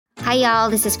Hi, y'all.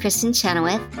 This is Kristen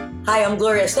Chenoweth. Hi, I'm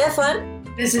Gloria Stefan.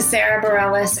 This is Sarah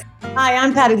Bareilles. Hi,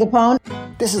 I'm Patti LuPone.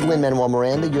 This is Lin-Manuel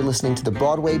Miranda. You're listening to the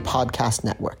Broadway Podcast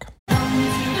Network. The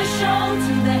show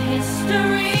to the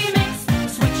history mix,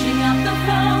 switching up the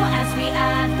flow as we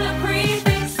add the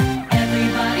prefix.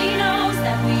 Everybody knows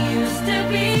that we used to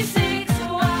be 6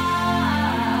 wise.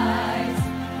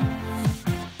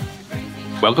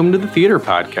 Welcome to the Theater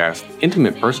Podcast,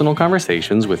 intimate personal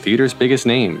conversations with theater's biggest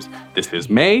names. This is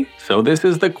May, so this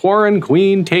is the Quarren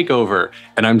Queen Takeover,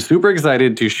 and I'm super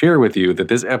excited to share with you that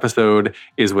this episode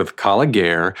is with Cala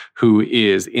Gare, who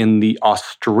is in the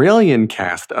Australian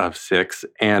cast of 6,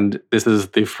 and this is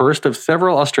the first of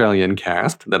several Australian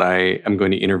cast that I am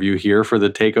going to interview here for the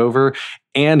Takeover,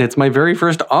 and it's my very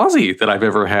first Aussie that I've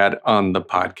ever had on the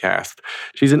podcast.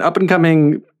 She's an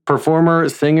up-and-coming performer,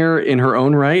 singer in her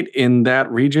own right in that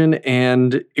region,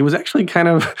 and it was actually kind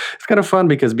of fun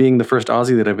because being the first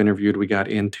Aussie that I've interviewed, we got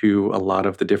into a lot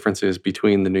of the differences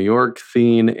between the New York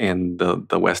scene and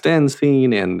the West End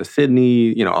scene and the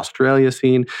Sydney, Australia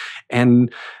scene.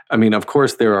 And I mean, of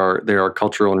course, there are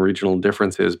cultural and regional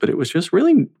differences, but it was just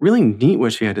really, really neat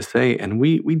what she had to say. And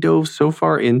we dove so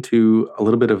far into a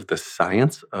little bit of the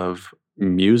science of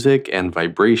music and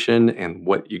vibration and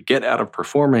what you get out of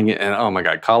performing it. And oh my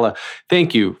God, Cala,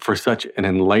 thank you for such an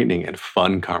enlightening and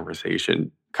fun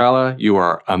conversation. Cala, you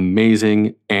are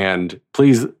amazing. And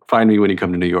please find me when you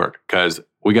come to New York because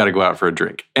we got to go out for a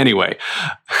drink. Anyway,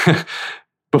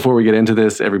 before we get into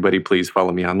this, everybody please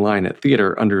follow me online at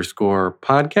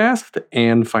theater_podcast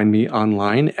and find me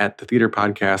online at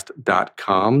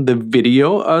thetheaterpodcast.com. The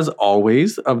video, as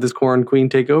always, of this Quarren Queen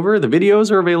Takeover, the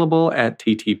videos are available at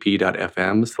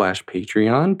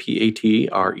ttp.fm/Patreon,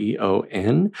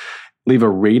 Patreon. Leave a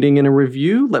rating and a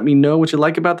review. Let me know what you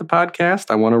like about the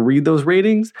podcast. I want to read those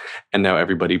ratings. And now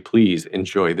everybody please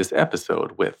enjoy this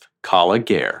episode with Cala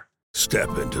Gare.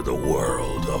 Step into the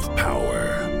world of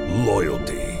power,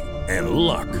 loyalty, and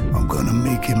luck. I'm gonna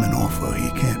make him an offer he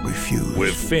can't refuse.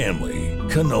 With family,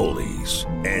 cannolis,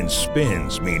 and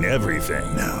spins mean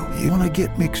everything. Now, you wanna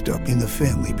get mixed up in the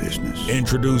family business.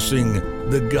 Introducing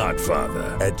The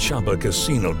Godfather at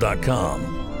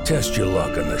ChumbaCasino.com. Test your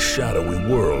luck in the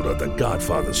shadowy world of The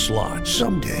Godfather slot.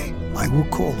 Someday, I will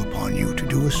call upon you to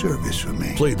do a service for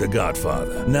me. Play The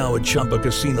Godfather, now at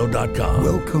ChumbaCasino.com.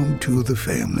 Welcome to the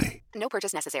family. No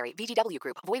purchase necessary. VGW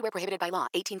Group. Void where prohibited by law.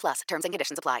 18+. Terms and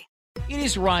conditions apply. It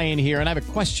is Ryan here, and I have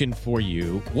a question for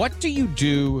you. What do you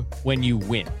do when you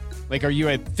win? Like, are you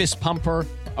a fist pumper,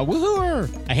 a woo-hooer,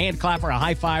 a hand clapper, a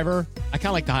high fiver? I kind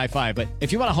of like the high five, but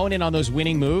if you want to hone in on those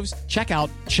winning moves, check out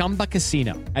Chumba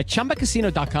Casino. At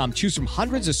ChumbaCasino.com, choose from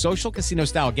hundreds of social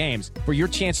casino-style games for your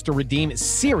chance to redeem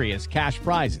serious cash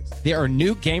prizes. There are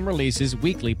new game releases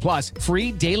weekly, plus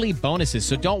free daily bonuses.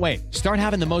 So don't wait. Start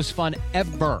having the most fun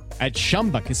ever at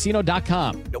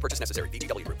ChumbaCasino.com. No purchase necessary.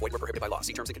 VGW Group. Void where prohibited by law.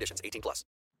 See terms and conditions. 18+.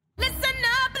 Listen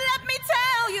up, let me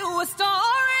tell you a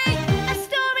story. A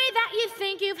story that you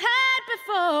think you've heard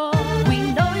before.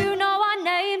 We know you know our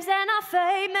names and our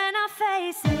fame and our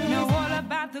faces. Know all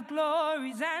about the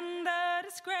glories and the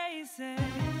disgraces.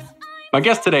 My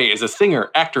guest today is a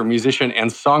singer, actor, musician,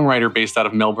 and songwriter based out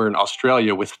of Melbourne,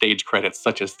 Australia, with stage credits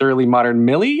such as Thoroughly Modern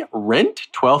Millie, Rent,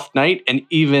 12th Night, and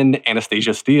even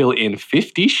Anastasia Steele in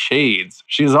 50 Shades.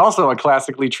 She is also a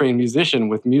classically trained musician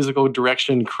with musical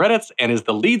direction credits and is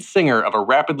the lead singer of a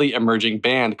rapidly emerging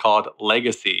band called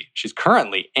Legacy. She's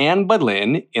currently Anne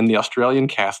Boleyn in the Australian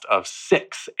cast of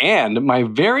 6, and my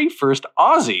very first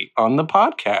Aussie on the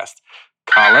podcast.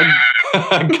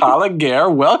 Cala Gare,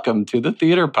 welcome to the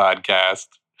Theater Podcast.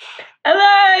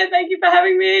 Hello, thank you for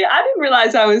having me. I didn't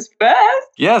realize I was first.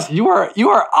 Yes, you are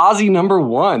Aussie number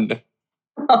 1.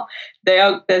 Oh,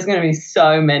 there's going to be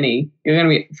so many. You're going to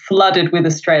be flooded with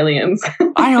Australians.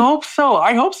 I hope so.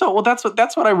 Well,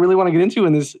 that's what I really want to get into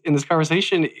in this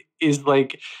conversation is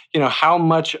like, how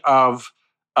much of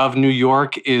New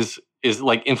York is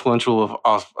like influential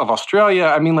of Australia.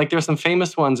 I mean, like there's some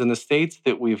famous ones in the States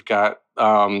that we've got,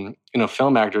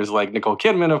 film actors like Nicole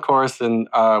Kidman, of course, and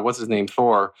what's his name?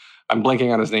 Thor. I'm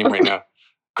blanking on his name right now.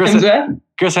 Chris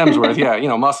Hemsworth.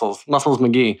 Yeah, Muscles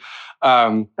McGee.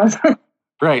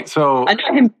 Right. So I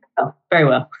know him very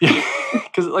well. Yeah,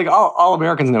 because like all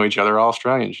Americans know each other. All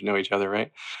Australians know each other,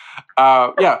 right?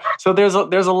 Yeah. So there's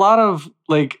a lot of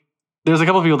like there's a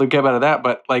couple of people that get out of that,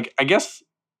 but like I guess.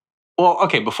 Well,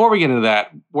 okay, before we get into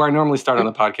that, where I normally start on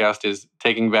the podcast is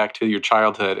taking back to your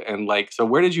childhood and like, so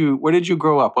where did you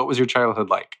grow up? What was your childhood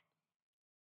like?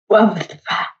 Well,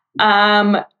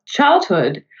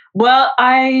 childhood. Well,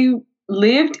 I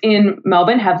lived in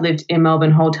Melbourne, have lived in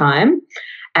Melbourne whole time,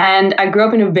 and I grew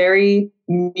up in a very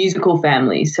musical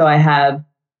family. So I have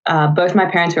both my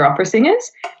parents are opera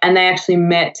singers, and they actually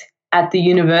met at the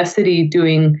university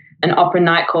doing an opera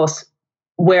night course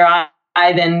where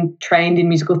I then trained in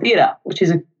musical theatre, which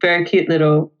is a very cute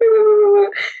little...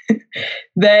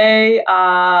 They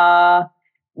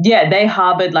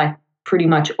harbored like pretty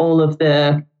much all of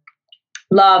the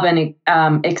love and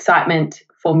excitement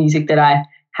for music that I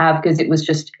have, because it was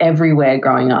just everywhere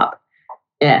growing up.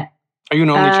 Yeah. Are you an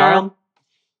only child?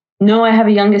 No, I have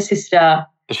a younger sister.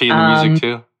 Is she into music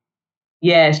too?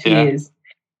 Yeah, she is.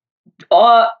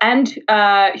 And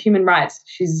human rights.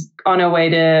 She's on her way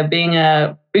to being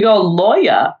a big old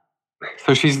lawyer.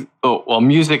 So she's,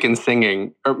 music and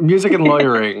singing, or music and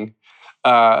lawyering.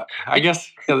 I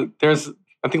guess there's,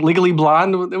 I think Legally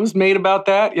Blonde, it was made about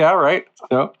that. Yeah, right.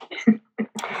 So,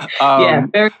 yeah,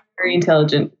 very, very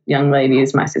intelligent young lady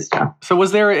is my sister. So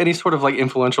was there any sort of like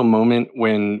influential moment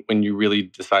when you really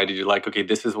decided you're like, okay,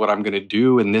 this is what I'm going to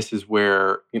do, and this is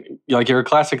where, you're a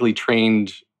classically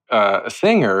trained a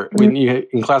singer. When you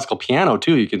in classical piano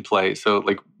too, you can play. So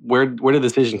like, where did the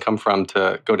decision come from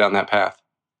to go down that path?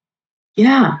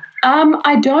 Yeah,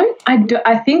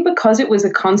 I think because it was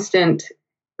a constant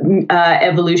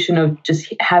evolution of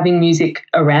just having music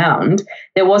around,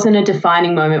 there wasn't a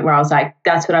defining moment where I was like,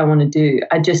 that's what I want to do.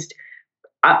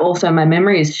 Also, my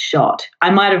memory is shot.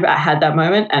 I might have had that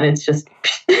moment and it's just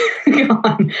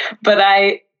gone. But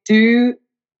I do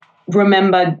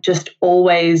remember just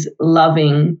always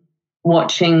loving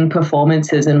watching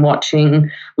performances and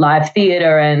watching live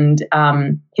theatre and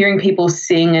hearing people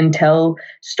sing and tell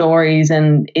stories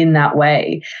and in that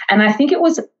way. And I think it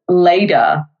was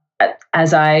later,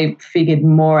 as I figured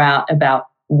more out about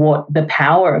what the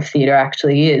power of theatre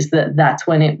actually is, that's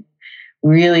when it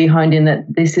really honed in that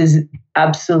this is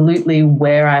absolutely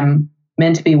where I'm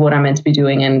meant to be, what I'm meant to be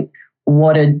doing, and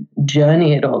what a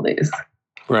journey it all is.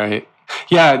 Right.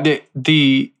 Yeah.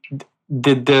 The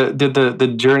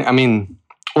journey. I mean,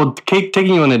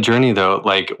 taking you on a journey though,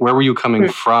 like where were you coming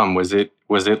from? Was it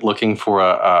looking for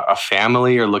a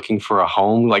family or looking for a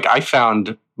home? Like I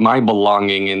found my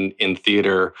belonging in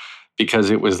theater because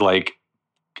it was like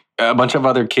a bunch of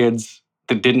other kids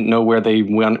that didn't know where they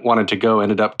wanted to go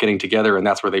ended up getting together, and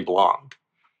that's where they belonged.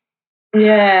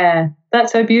 Yeah,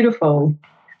 that's so beautiful.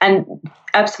 And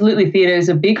absolutely, theater is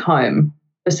a big home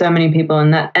for so many people,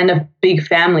 and a big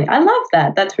family. I love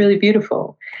that. That's really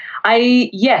beautiful. I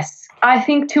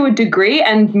think to a degree,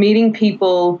 and meeting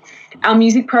people, our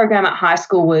music program at high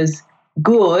school was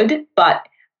good, but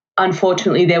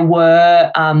unfortunately there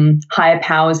were higher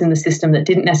powers in the system that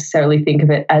didn't necessarily think of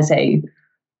it as a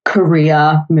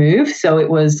career move. So it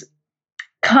was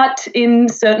cut in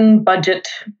certain budget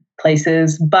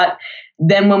places. But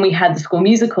then when we had the school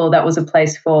musical, that was a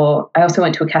place I also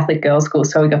went to a Catholic girls' school,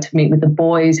 so we got to meet with the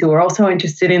boys who were also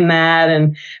interested in that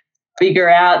and figure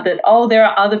out that, there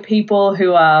are other people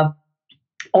who are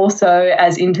also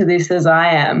as into this as I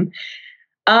am.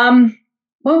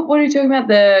 What are you talking about?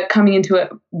 The coming into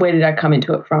it, where did I come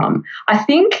into it from? I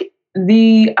think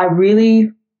I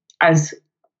really, as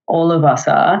all of us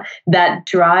are, that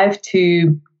drive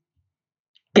to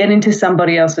get into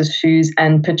somebody else's shoes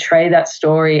and portray that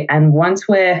story. And once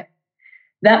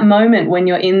that moment when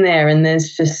you're in there and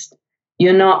there's just,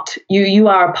 you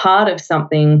are a part of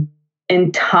something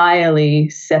entirely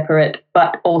separate,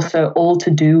 but also all to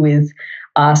do with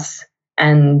us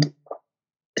and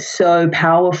so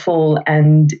powerful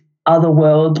and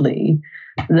otherworldly,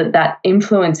 that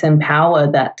influence and power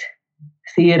that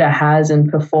theatre has in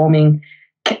performing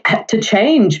to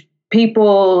change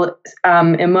people's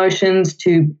emotions,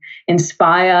 to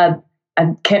inspire,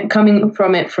 and coming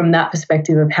from it from that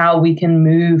perspective of how we can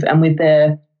move, and with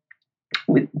the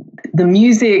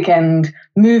music and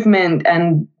movement,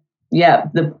 and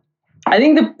I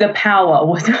think the power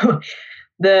was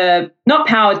the not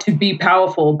power to be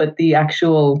powerful, but the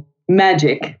actual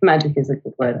magic. Magic is a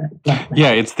good word.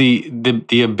 Yeah, it's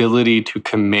the ability to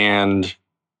command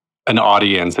an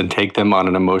audience and take them on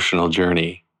an emotional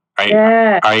journey.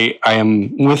 I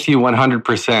am with you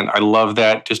 100%. I love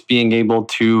that. Just being able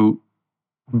to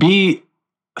be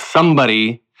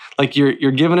somebody, like you're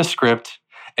given a script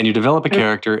and you develop a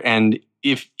character, and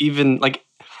if even like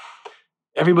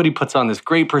everybody puts on this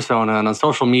great persona, and on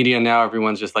social media now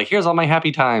everyone's just like, here's all my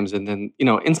happy times, and then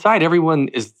inside everyone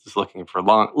is just looking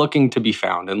to be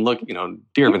found, and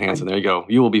dear Evan Hansen, there you go,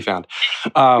 you will be found.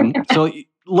 So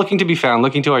looking to be found,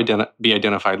 looking to be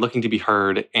identified, looking to be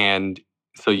heard, and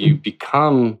so you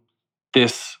become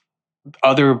this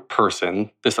other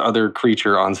person, this other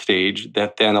creature on stage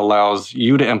that then allows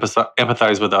you to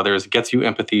empathize with others, gets you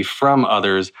empathy from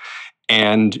others,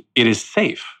 and it is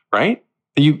safe, right?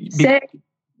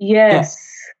 Yes.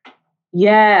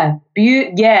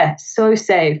 Yeah, so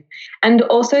safe. And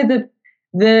also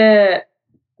the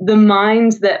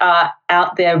minds that are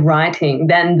out there writing,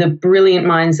 then the brilliant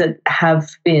minds that have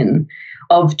been,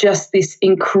 of just this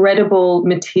incredible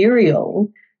material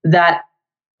that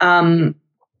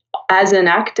as an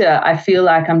actor, I feel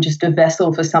like I'm just a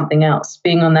vessel for something else,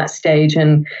 being on that stage.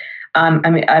 And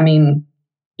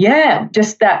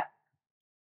just that,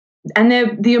 and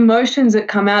the emotions that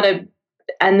come out of,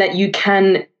 and that you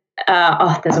can,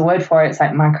 there's a word for it. It's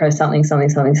like micro something.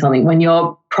 When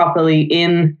you're properly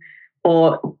in,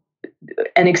 or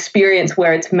an experience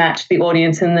where it's matched the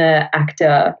audience and the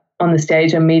actor on the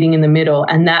stage and meeting in the middle.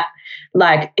 And that,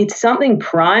 like, it's something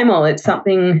primal. It's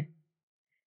something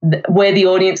where the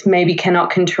audience maybe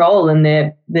cannot control, and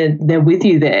they're with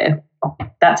you there.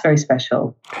 That's very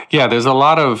special. Yeah, there's a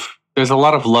lot of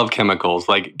love chemicals,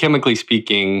 like chemically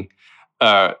speaking.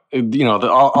 All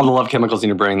the love chemicals in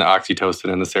your brain, the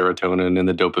oxytocin and the serotonin and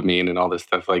the dopamine and all this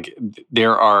stuff. Like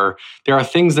there are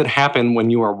things that happen when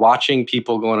you are watching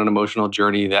people go on an emotional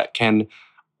journey that can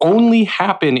only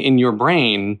happen in your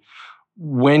brain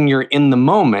when you're in the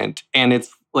moment. And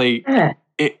it's like,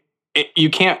 you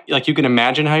can't, like, you can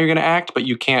imagine how you're going to act, but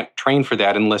you can't train for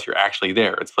that unless you're actually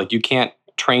there. It's like, you can't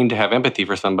train to have empathy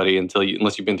for somebody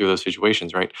unless you've been through those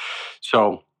situations. Right.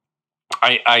 So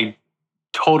I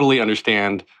totally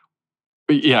understand.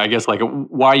 Yeah. I guess like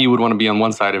why you would want to be on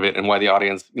one side of it, and why the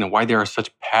audience, why there are such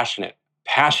passionate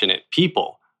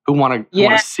people who want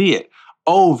to see it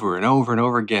over and over and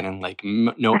over again, and like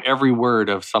know every word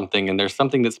of something. And there's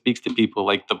something that speaks to people.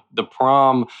 Like the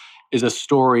Prom is a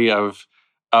story of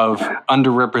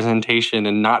underrepresentation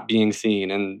and not being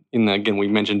seen. And again, we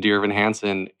mentioned Dear Evan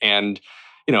Hansen, and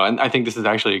and I think this is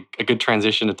actually a good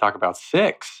transition to talk about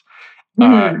Six,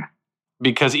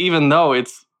 because even though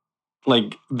it's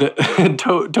like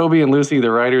Toby and Lucy,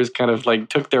 the writers, kind of like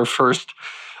took their first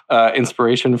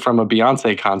inspiration from a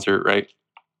Beyonce concert, right?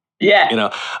 Yeah,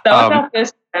 that was our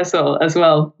first rehearsal as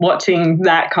well. Watching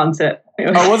that concert.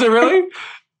 Was it really?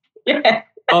 Yeah.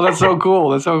 Oh, that's so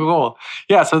cool.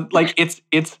 Yeah, so like it's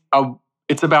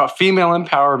about female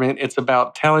empowerment. It's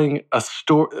about telling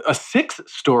six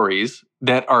stories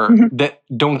that are that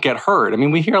don't get heard. I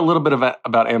mean, we hear a little bit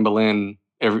about Anne Boleyn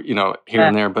here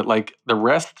and there, but like the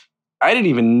rest, I didn't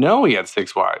even know he had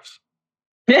 6 wives.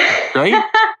 Right?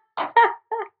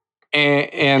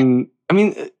 and I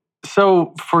mean,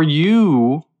 so for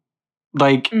you,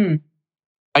 like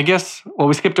I guess, well,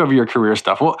 we skipped over your career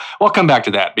stuff. We'll come back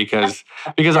to that because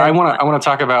I want to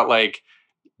talk about like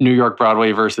New York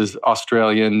Broadway versus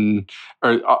Australian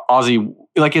or Aussie.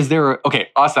 Like, is there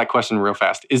I'll ask that question real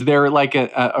fast. Is there like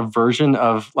a version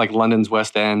of like London's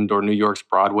West End or New York's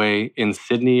Broadway in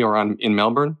Sydney or in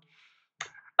Melbourne?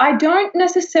 I don't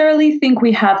necessarily think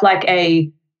we have like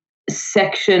a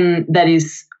section that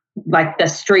is like the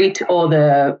street or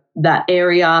that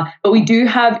area, but we do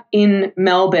have in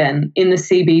Melbourne, in the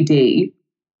CBD,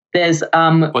 there's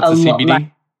what's the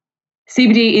CBD?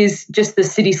 CBD is just the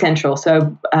city central.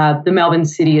 So the Melbourne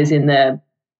city is in the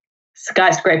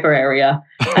skyscraper area.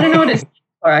 I don't know what it's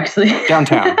for, actually.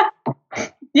 Downtown.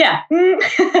 Yeah.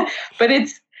 But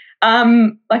it's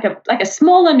like a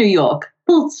smaller New York.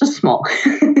 Well, it's just small.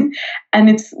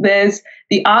 And there's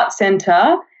the art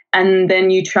center, and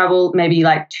then you travel maybe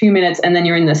like 2 minutes, and then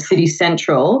you're in the city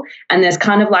central, and there's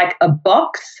kind of like a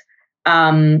box,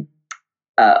 not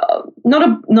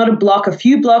a block, a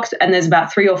few blocks, and there's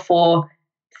about 3 or 4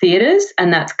 theatres,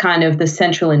 and that's kind of the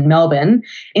central in Melbourne.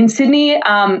 In Sydney,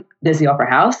 there's the Opera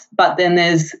House, but then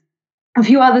there's a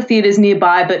few other theatres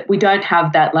nearby, but we don't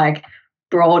have that like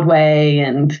Broadway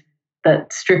and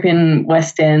that strip in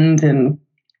West End,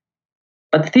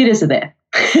 but the theatres are there.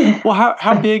 Well,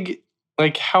 how big?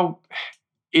 Like how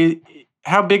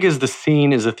big is the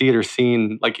scene, is the theater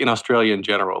scene, like in Australia in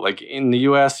general? Like in the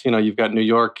US, you've got New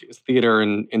York theater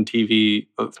and TV,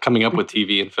 it's coming up with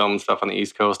TV and film and stuff on the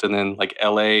East Coast. And then like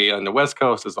LA on the West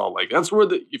Coast is all like, that's where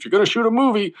if you're going to shoot a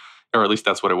movie, or at least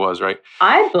that's what it was, right?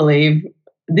 I believe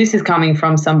this is coming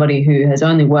from somebody who has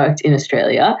only worked in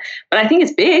Australia, but I think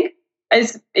it's big.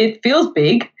 It feels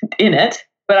big in it.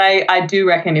 But I do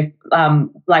reckon if,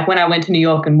 like when I went to New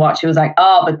York and watched, it was like,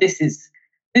 oh, but this is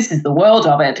the world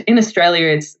of it. In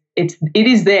Australia, it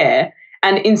is there,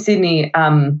 and in Sydney,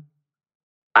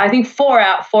 I think for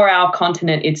our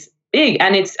continent, it's big,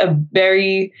 and it's a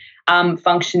very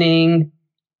functioning,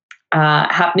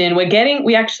 happening.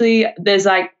 There's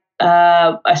like,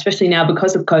 especially now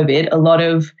because of COVID, a lot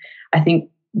of, I think,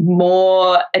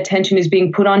 more attention is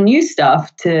being put on new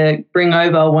stuff to bring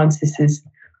over once this is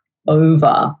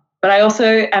over. But I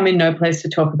also am in no place to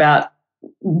talk about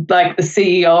like the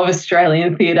CEO of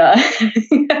Australian theatre.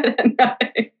 I don't know.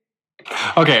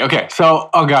 Okay. So,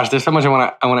 oh gosh, there's so much I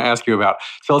want to ask you about.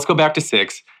 So let's go back to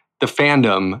Six, the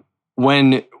fandom.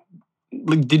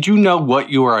 Did you know what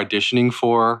you were auditioning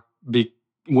for?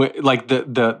 Like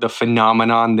the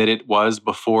phenomenon that it was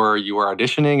before you were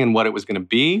auditioning and what it was going to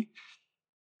be?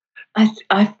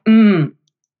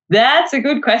 That's a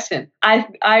good question.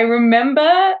 I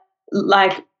remember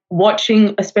like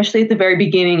watching, especially at the very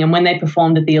beginning and when they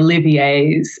performed at the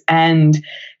Olivier's, and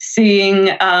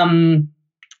seeing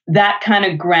that kind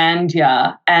of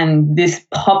grandeur and this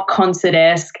pop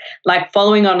concert-esque, like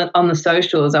following on the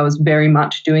socials, I was very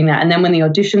much doing that. And then when the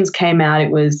auditions came out,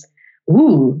 it was,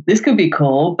 ooh, this could be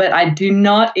cool. But I do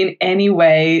not in any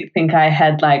way think I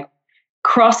had like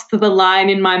crossed the line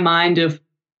in my mind of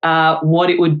what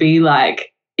it would be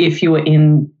like if you were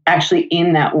actually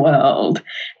in that world.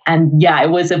 And yeah, it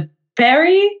was it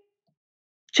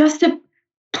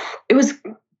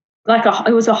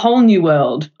was a whole new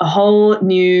world, a whole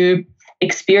new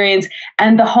experience.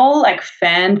 And the whole like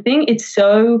fan thing, it's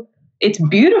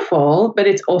beautiful, but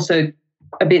it's also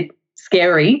a bit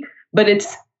scary. But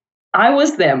I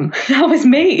was them. That was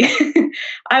me.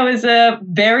 I was a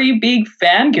very big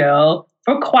fangirl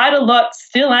for quite a lot,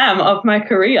 still am, of my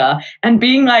career. And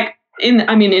being like in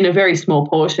a very small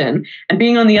portion, and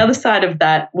being on the other side of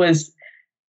that is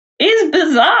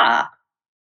bizarre,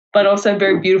 but also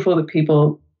very beautiful that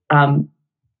people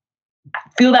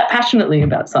feel that passionately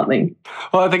about something.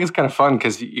 Well, I think it's kind of fun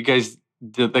because you guys,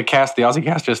 the Aussie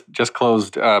cast just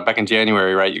closed back in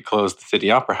January, right? You closed the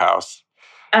Sydney Opera House.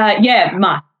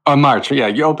 March. March, yeah.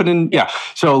 You opened in, yeah.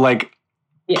 So like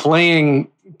playing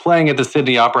at the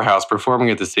Sydney Opera House,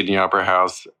 performing at the Sydney Opera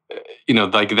House,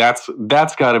 like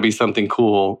that's got to be something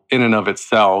cool in and of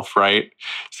itself, right?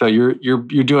 So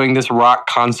you're doing this rock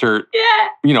concert. Yeah.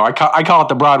 I call it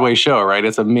the Broadway show, right?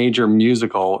 It's a major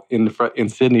musical in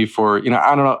Sydney for,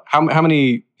 I don't know how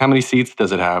many seats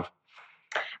does it have?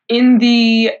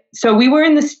 So we were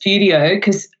in the studio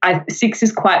because Six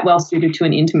is quite well suited to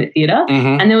an intimate theatre,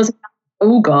 and there was,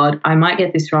 oh God, I might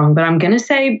get this wrong, but I'm going to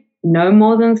say no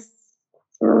more than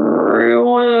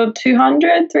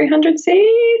 200, 300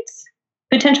 seats,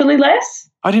 potentially less.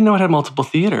 I didn't know it had multiple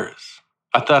theaters.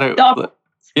 I thought it.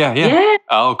 Yeah.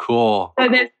 Oh, cool. So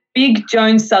there's big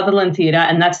Jones Sutherland Theatre,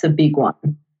 and that's the big one.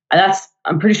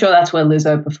 I'm pretty sure that's where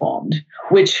Lizzo performed.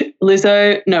 Which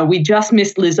we just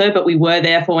missed Lizzo, but we were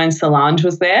there for when Solange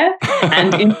was there.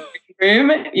 And in the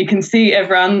room, you can see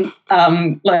everyone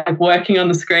like working on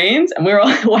the screens, and we're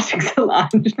all watching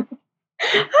Solange.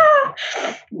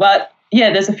 But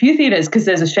yeah, there's a few theatres because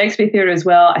there's a Shakespeare theatre as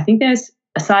well. I think there's,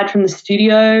 aside from the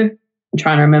studio, I'm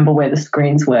trying to remember where the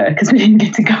screens were because we didn't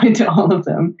get to go into all of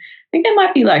them. I think there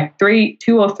might be like 2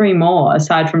 or 3 more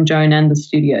aside from Joan and the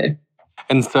studio.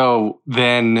 And so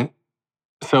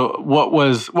what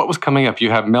was coming up?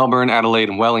 You have Melbourne, Adelaide,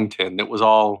 and Wellington that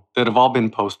have all been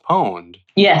postponed.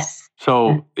 Yes.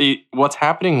 So what's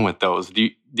happening with those? Do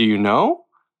you know?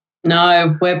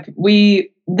 No,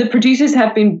 the producers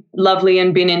have been lovely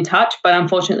and been in touch, but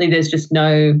unfortunately there's just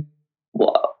no,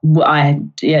 I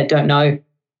don't know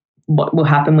what will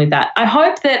happen with that. I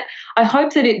hope that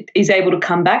it is able to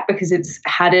come back because it's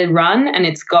had a run and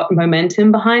it's got momentum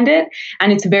behind it,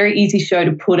 and it's a very easy show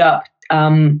to put up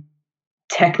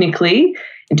technically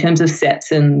in terms of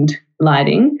sets and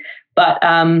lighting. But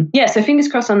so fingers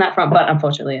crossed on that front, but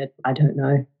unfortunately I don't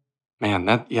know. Man,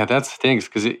 that stinks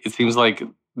because it seems like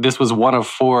this was one of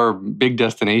 4 big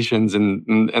destinations,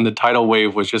 and the tidal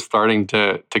wave was just starting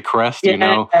to crest,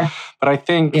 But I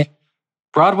think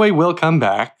Broadway will come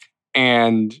back,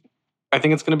 and I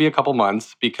think it's going to be a couple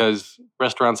months because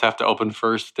restaurants have to open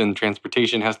first, and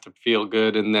transportation has to feel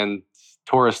good, and then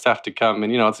tourists have to come,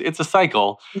 and it's a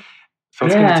cycle. So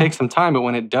it's going to take some time, but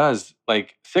when it does,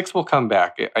 like Six will come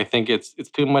back. I think it's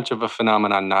too much of a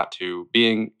phenomenon not to,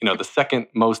 being, the second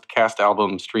most cast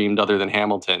album streamed other than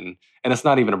Hamilton, and it's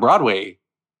not even a Broadway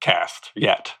cast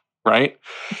yet, right?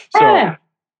 So,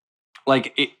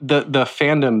 like the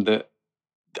fandom,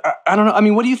 I don't know. I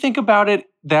mean, what do you think about it?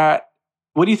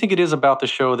 What do you think it is about the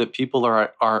show that people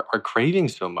are craving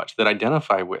so much, that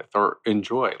identify with or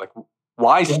enjoy? Like,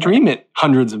 why stream it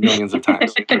hundreds of millions of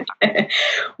times?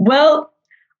 Well,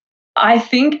 I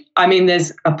think,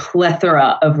 there's a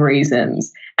plethora of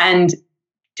reasons. And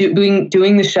doing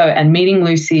the show and meeting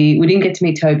Lucy, we didn't get to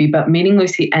meet Toby, but meeting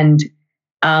Lucy and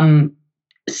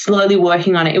slowly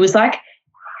working on it, it was like,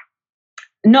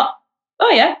 I'm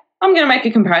going to make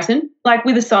a comparison. Like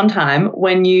with a Sondheim,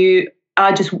 when you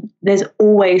are there's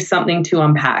always something to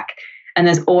unpack. and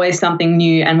there's always something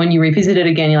new. And when you revisit it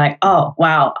again, you're like, oh,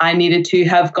 wow, I needed to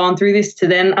have gone through this to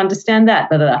then understand that.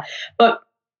 Blah, blah, blah. But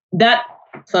that,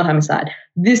 Sondheim aside,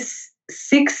 this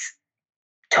 6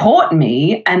 taught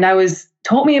me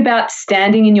about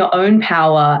standing in your own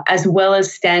power as well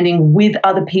as standing with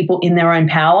other people in their own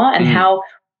power, and how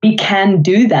we can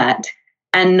do that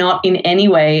and not in any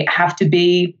way have to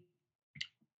be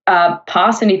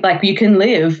like you can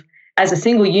live as a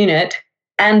single unit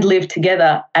and live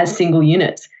together as single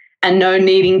units, and no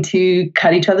needing to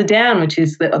cut each other down, which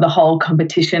is the whole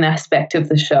competition aspect of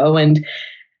the show, and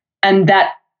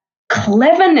that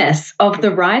cleverness of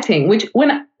the writing, which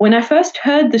when I first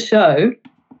heard the show,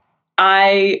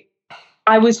 I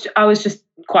was just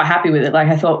quite happy with it. Like,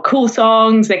 I thought, cool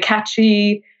songs, they're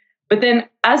catchy. But then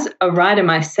as a writer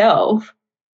myself,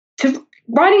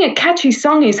 writing a catchy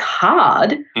song is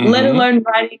hard, let alone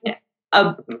writing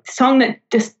a song that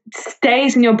just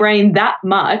stays in your brain that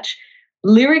much.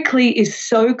 Lyrically is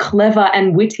so clever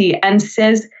and witty and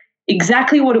says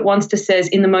exactly what it wants to say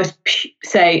in the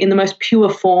most pure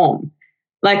form.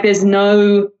 Like,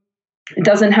 it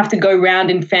doesn't have to go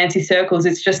round in fancy circles.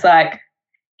 It's just like,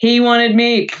 he wanted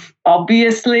me,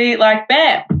 obviously, like,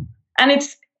 bam. And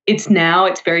it's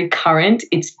very current,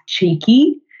 it's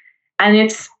cheeky, and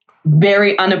it's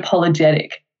very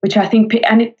unapologetic, which I think,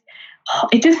 and it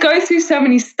just goes through so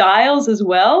many styles as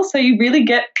well. So you really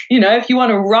get, if you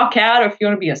want to rock out or if you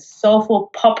want to be a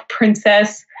soulful pop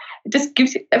princess, it just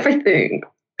gives you everything.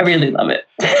 I really love it.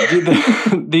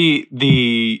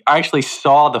 I actually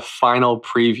saw the final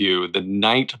preview the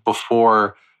night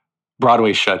before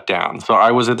Broadway shut down. So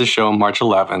I was at the show on March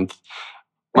 11th.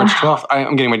 March 12th,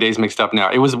 I'm getting my days mixed up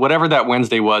now. It was whatever that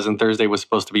Wednesday was, and Thursday was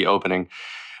supposed to be opening.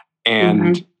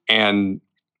 And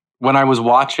when I was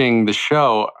watching the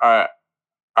show,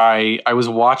 I was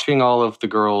watching all of the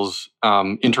girls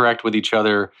interact with each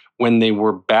other when they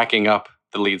were backing up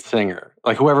the lead singer,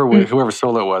 like whoever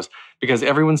solo it was, because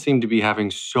everyone seemed to be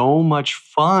having so much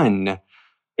fun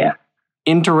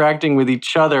interacting with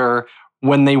each other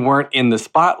when they weren't in the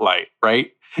spotlight,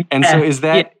 right? And so is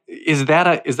that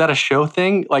a show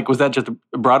thing? Like, was that just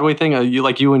a Broadway thing? Are you,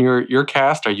 like, you and your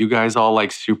cast, are you guys all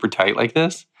like super tight like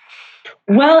this?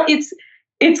 Well,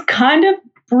 it's kind of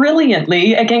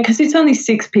brilliantly, again, because it's only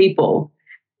 6 people,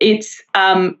 it's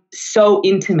so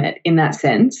intimate in that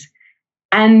sense.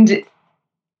 And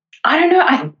I don't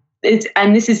know,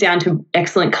 and this is down to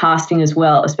excellent casting as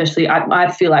well, especially I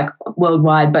feel like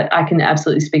worldwide, but I can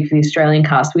absolutely speak for the Australian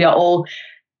cast. We are all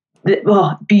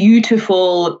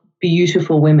beautiful,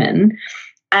 beautiful women.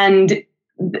 And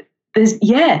there's,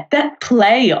 that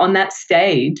play on that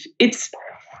stage,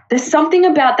 there's something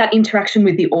about that interaction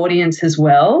with the audience as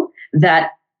well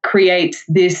that creates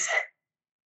this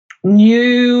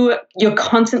you're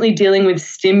constantly dealing with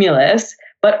stimulus,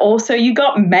 but also you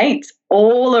got mates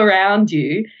all around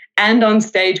you and on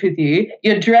stage with you.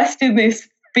 You're dressed in this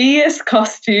fierce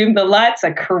costume. The lights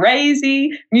are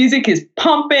crazy. Music is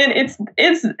pumping.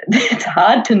 It's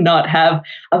hard to not have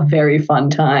a very fun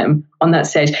time on that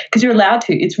stage because you're allowed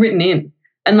to. It's written in.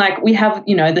 And like we have,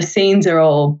 the scenes are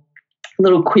all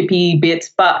little quippy bits,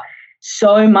 but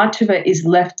so much of it is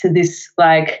left to this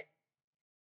like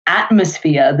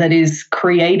atmosphere that is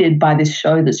created by this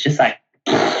show that's just like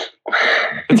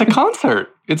it's a concert.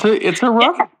 It's a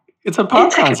rock. It's a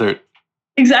pop concert.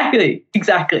 Exactly.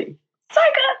 So good.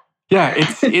 Yeah,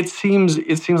 it seems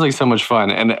like so much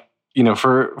fun, and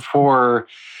for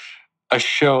a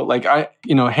show like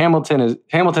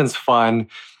Hamilton's fun.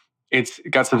 It's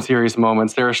got some serious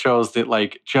moments. There are shows that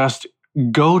like just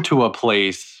go to a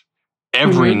place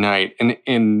every night,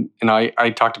 and I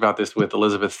talked about this with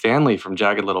Elizabeth Stanley from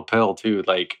Jagged Little Pill too.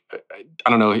 Like, I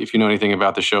don't know if you know anything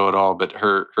about the show at all, but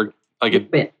her like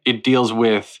it deals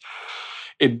with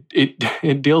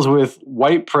it deals with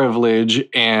white privilege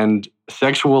and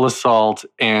sexual assault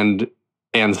and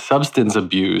substance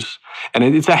abuse, and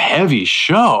it's a heavy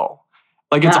show.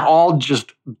 Like, it's all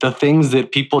just the things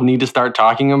that people need to start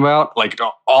talking about, like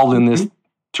all in this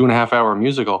 2.5-hour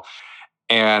musical.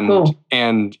 And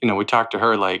we talked to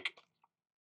her like,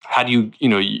 how do you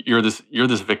you're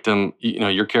this victim,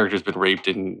 your character's been raped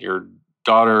and your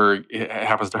daughter, it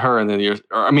happens to her, and then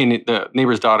the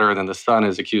neighbor's daughter, and then the son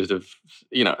is accused of,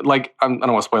 like, I don't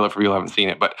want to spoil it for people who haven't seen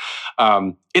it, but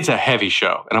it's a heavy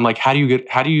show. And I'm like, how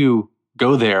do you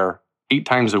go there 8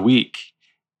 times a week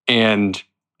and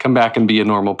come back and be a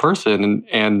normal person?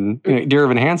 And Dear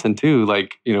Evan Hansen too,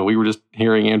 like, we were just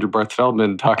hearing Andrew Barth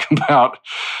Feldman talk about,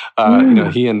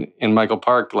 he and Michael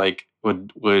Park like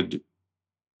would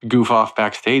goof off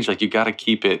backstage. Like, you got to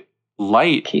keep it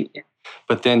light.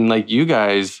 But then like you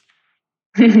guys,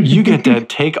 you get to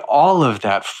take all of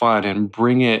that fun and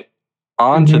bring it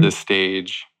onto the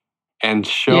stage and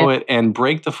show it and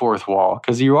break the fourth wall,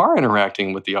 because you are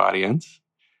interacting with the audience.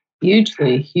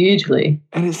 Hugely.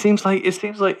 And it seems like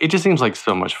it just seems like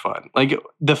so much fun. Like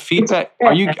the feedback,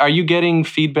 are you getting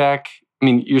feedback? I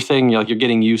mean, you're saying you're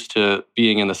getting used to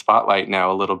being in the spotlight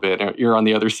now a little bit. You're on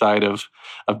the other side of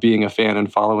being a fan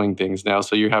and following things now.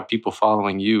 So you have people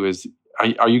following you.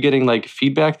 Are you getting like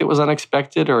feedback that was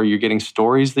unexpected, or are you getting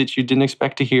stories that you didn't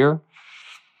expect to hear?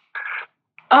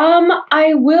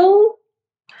 I will.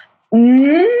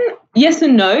 Yes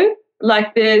and no.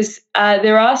 Like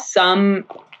there are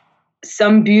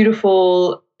some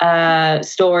beautiful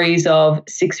stories of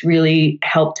Six really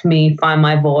helped me find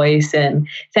my voice, and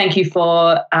thank you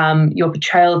for your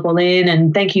portrayal of Boleyn,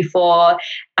 and thank you for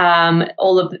I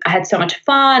had so much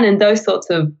fun, and those sorts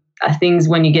of things.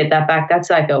 When you get that back, that's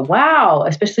like a wow,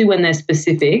 especially when they're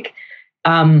specific.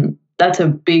 That's a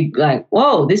big like,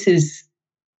 whoa, this is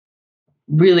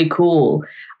really cool.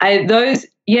 Those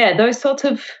sorts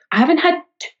of, I haven't had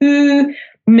too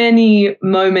many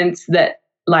moments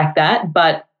like that,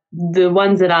 but the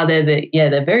ones that are there,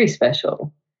 they're very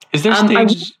special. Is there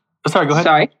stage? Sorry, go ahead.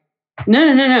 Sorry.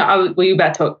 No. Were you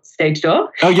about to talk stage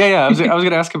door? Oh, yeah. I was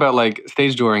going to ask about like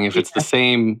stage dooring, if it's the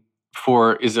same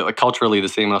is it like culturally the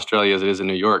same in Australia as it is in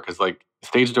New York? Because like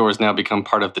stage door has now become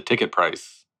part of the ticket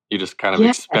price. You just kind of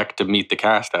expect to meet the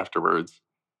cast afterwards.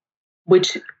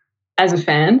 Which, as a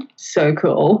fan, so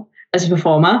cool. As a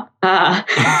performer,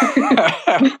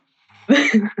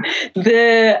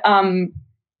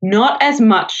 not as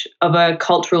much of a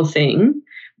cultural thing.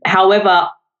 However,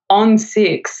 on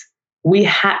Six, we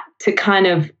had to kind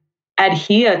of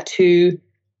adhere to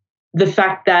the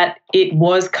fact that it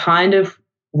was kind of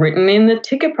written in the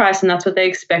ticket price, and that's what they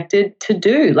expected to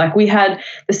do. Like, we had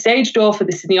the stage door for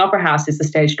the Sydney Opera House is the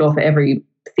stage door for every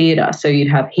theatre, so you'd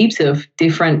have heaps of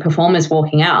different performers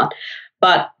walking out.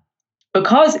 But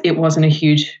because it wasn't a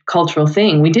huge cultural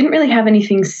thing, we didn't really have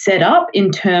anything set up in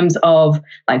terms of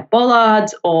like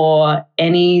bollards or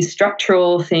any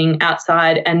structural thing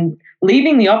outside. And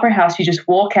leaving the Opera House, you just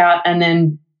walk out and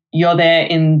then you're there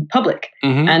in public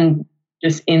and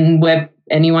just in where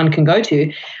anyone can go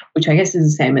to, which I guess is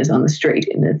the same as on the street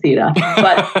in the theatre.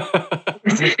 But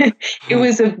it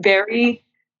was a very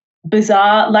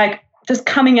bizarre, like just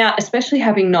coming out, especially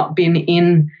having not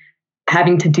been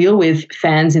having to deal with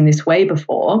fans in this way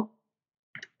before,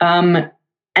 and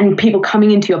people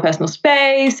coming into your personal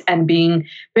space and being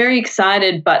very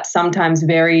excited but sometimes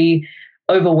very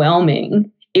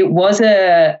overwhelming. It was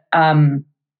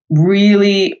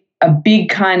really a big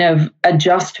kind of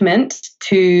adjustment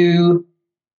to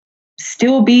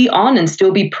still be on and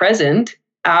still be present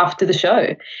after the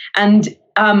show. And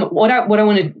what I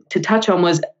wanted to touch on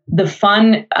was the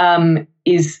fun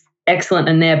is excellent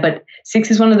in there, but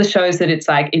Six is one of the shows that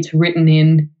it's written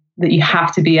in that you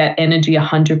have to be at energy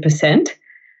 100%.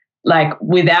 Like,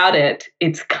 without it,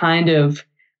 it's kind of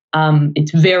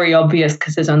it's very obvious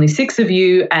because there's only 6 of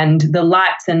you and the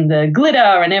lights and the glitter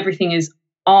and everything is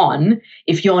on.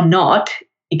 If you're not,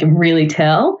 you can really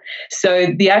tell. So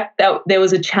there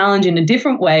was a challenge in a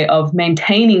different way of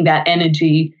maintaining that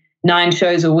energy 9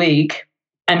 shows a week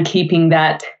and keeping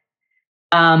that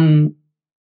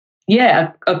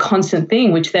a constant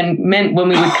thing, which then meant when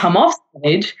we would come off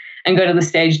stage and go to the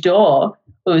stage door,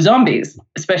 it was zombies,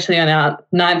 especially on our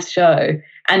 9th show.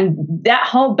 And that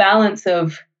whole balance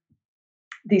of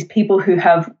these people who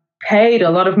have paid a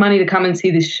lot of money to come and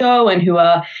see this show and who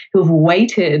have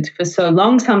waited for so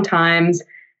long sometimes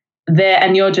there,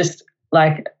 and you're just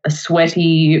like a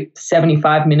sweaty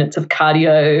 75 minutes of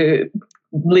cardio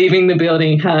leaving the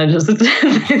building, kind of just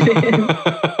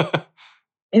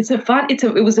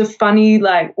it was a funny,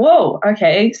 like, whoa,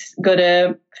 okay, got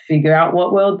to figure out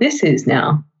what world this is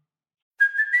now.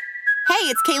 Hey,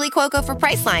 it's Kaylee Cuoco for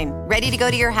Priceline. Ready to go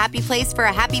to your happy place for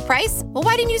a happy price? Well,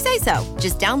 why didn't you say so?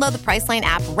 Just download the Priceline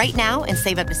app right now and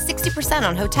save up to 60%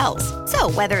 on hotels.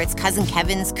 So whether it's Cousin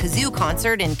Kevin's Kazoo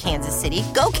Concert in Kansas City,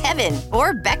 go Kevin,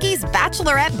 or Becky's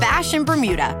Bachelorette Bash in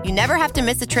Bermuda, you never have to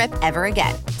miss a trip ever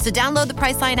again. So download the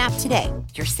Priceline app today.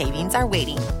 Your savings are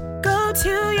waiting. Go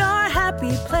to your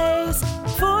happy place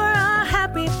for a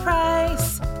happy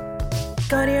price.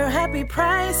 Go to your happy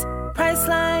price,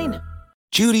 Priceline.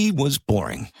 Judy was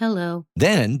boring. Hello.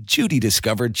 Then Judy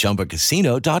discovered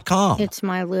ChumbaCasino.com. It's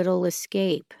my little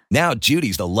escape. Now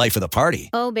Judy's the life of the party.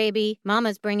 Oh, baby,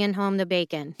 mama's bringing home the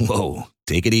bacon. Whoa,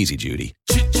 take it easy, Judy.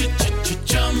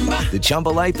 The Chumba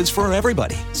life is for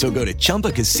everybody. So go to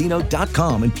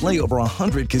ChumbaCasino.com and play over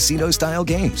 100 casino-style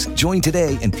games. Join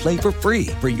today and play for free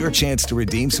for your chance to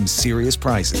redeem some serious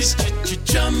prizes.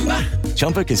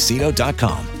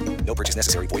 ChumbaCasino.com. No purchase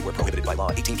necessary. Void where prohibited by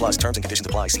law. 18 plus terms and conditions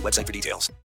apply. See website for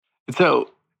details. So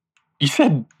you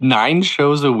said 9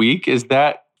 shows a week. Is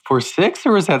that for 6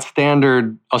 or is that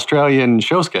standard Australian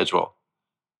show schedule?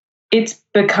 It's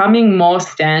becoming more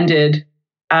standard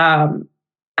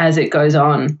as it goes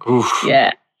on. Oof.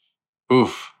 Yeah.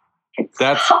 Oof.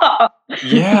 That's,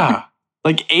 yeah.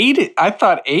 Like 8, I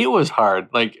thought 8 was hard.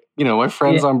 Like, you know, my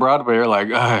friends on Broadway are like,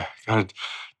 got a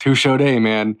 2-show day,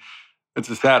 man. It's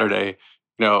a Saturday.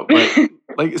 You know, but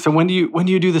like, so when do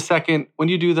you do the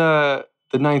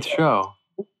 9th show?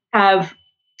 Have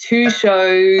 2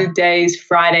 show days,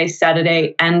 Friday,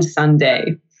 Saturday, and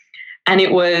Sunday. And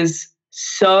it was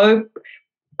so,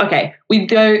 okay, we'd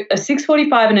go a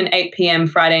 6:45 and an 8 p.m.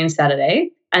 Friday and Saturday,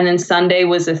 and then Sunday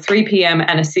was a 3 p.m.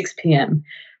 and a 6 p.m.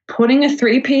 Putting a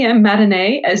 3 p.m.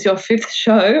 matinee as your 5th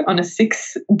show on a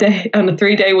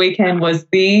 3-day weekend was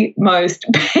the most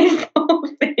painful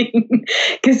thing,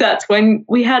 because that's when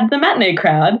we had the matinee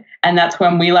crowd, and that's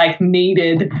when we like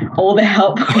needed all the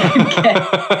help we could get.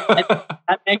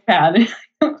 Matinee crowd.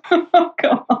 Oh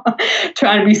God,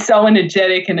 trying to be so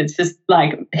energetic, and it's just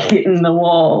like hitting the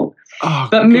wall. Oh,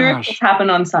 but miracles happen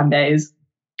on Sundays,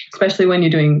 especially when you're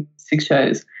doing 6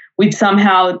 shows. We'd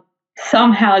somehow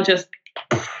just.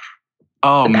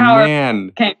 Oh man!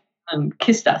 Came and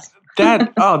kissed us.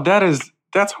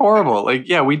 That's horrible. Like,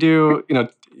 yeah, we do. You know,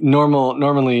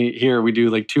 normally here we do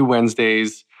like 2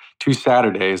 Wednesdays, 2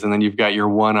 Saturdays, and then you've got your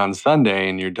 1 on Sunday,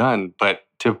 and you're done. But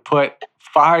to put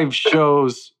 5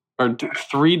 shows or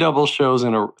 3 double show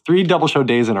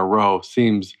days in a row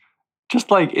seems just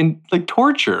like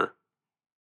torture.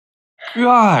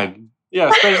 God, yeah.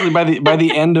 Especially by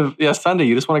the end of Sunday,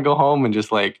 you just want to go home and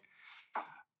just take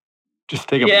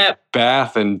a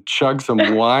bath and chug some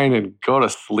wine and go to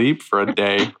sleep for a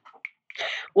day.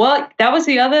 Well, that was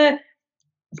the other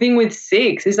thing with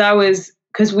 6 is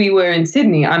because we were in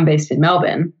Sydney, I'm based in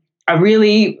Melbourne, I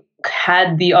really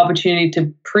had the opportunity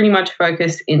to pretty much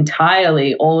focus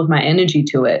entirely all of my energy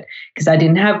to it because I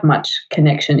didn't have much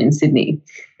connection in Sydney.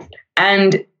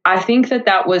 And I think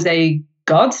that was a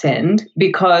godsend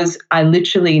because I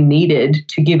literally needed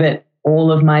to give it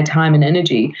all of my time and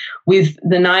energy. With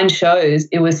the 9 shows,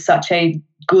 it was such a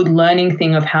good learning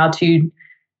thing of how to,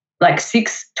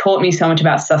 6 taught me so much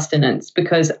about sustenance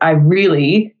because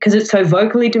it's so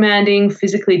vocally demanding,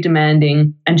 physically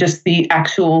demanding, and just the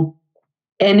actual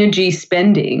energy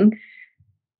spending.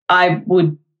 I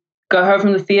would go home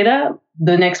from the theatre.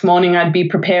 The next morning I'd be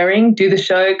preparing, do the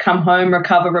show, come home,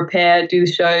 recover, repair, do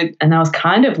the show. And that was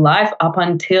kind of life up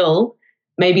until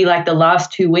maybe the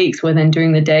last 2 weeks, where then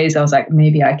during the days I was like,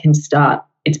 maybe I can start.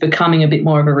 It's becoming a bit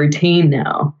more of a routine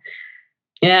now.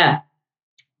 Yeah.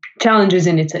 Challenges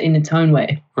in its own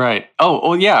way. Right.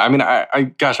 Oh, yeah. I mean,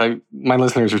 my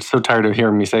listeners are so tired of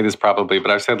hearing me say this probably, but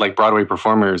I've said Broadway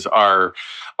performers are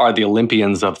the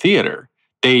Olympians of theater.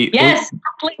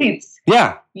 Athletes.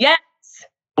 Yeah. Yes.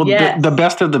 Well, yes. The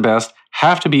best of the best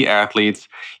have to be athletes.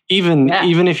 Even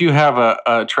if you have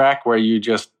a track where you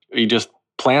just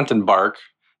plant and bark,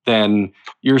 then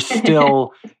you're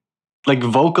still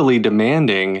vocally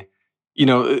demanding. You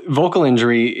know, vocal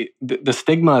injury, the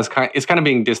stigma is kind of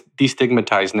being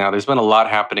destigmatized now. There's been a lot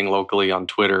happening locally on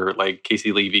Twitter. Like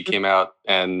Casey Levy came out,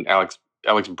 and Alex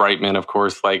Brightman, of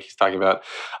course, he's talking about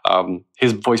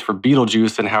his voice for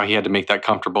Beetlejuice and how he had to make that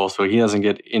comfortable so he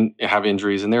doesn't have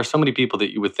injuries. And there are so many people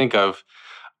that you would think of,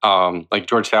 like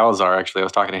George Salazar. Actually, I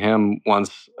was talking to him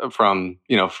once from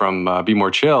Be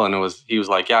More Chill, and he was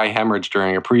like, yeah, I hemorrhaged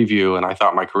during a preview, and I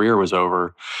thought my career was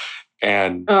over.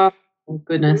 And oh,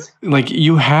 goodness.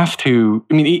 You have to,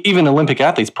 I mean, even Olympic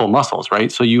athletes pull muscles,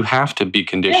 right? So you have to be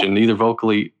conditioned either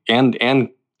vocally and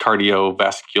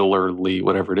cardiovascularly,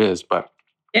 whatever it is. But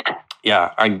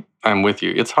yeah, I'm with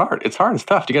you. It's hard. It's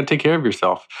tough. You got to take care of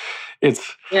yourself. It's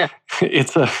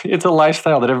a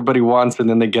lifestyle that everybody wants, and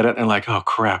then they get it and they're like, oh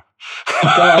crap.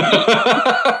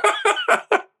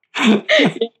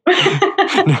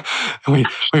 Wait,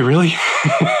 really?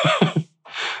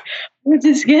 Was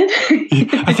this good?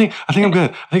 I think I'm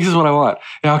good. I think this is what I want.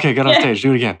 Yeah, okay, get on stage,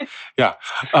 do it again. Yeah.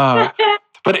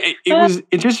 But it was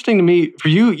interesting to me, for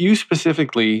you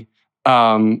specifically,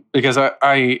 because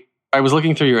I was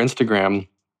looking through your Instagram,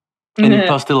 and you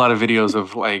posted a lot of videos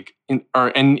of in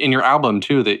your album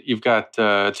too, that you've got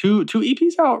two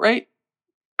EPs out, right?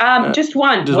 Just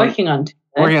one. Working on two.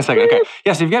 Working on a second. Okay.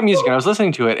 Yeah, so you've got music, and I was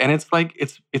listening to it, and it's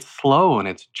slow and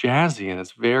it's jazzy and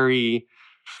it's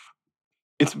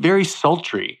very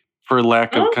sultry for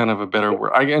lack of kind of a better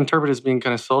word. I interpret it as being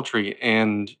kind of sultry,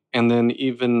 and then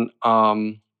even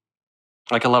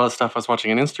like a lot of the stuff I was watching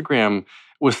on Instagram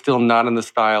was still not in the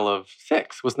style of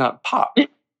Six, was not pop.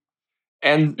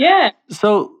 And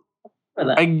so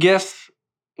I guess,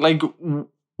 like,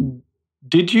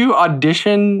 did you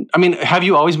audition? I mean, have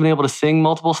you always been able to sing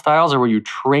multiple styles, or were you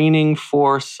training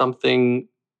for something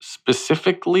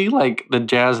specifically, like the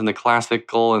jazz and the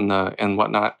classical and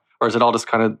whatnot? Or is it all just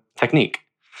kind of technique?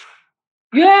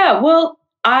 Yeah, well,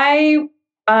 I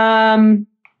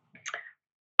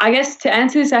guess to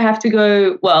answer this, I have to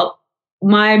go, well,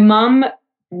 my mum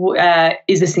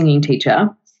is a singing teacher.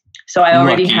 So I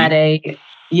already had a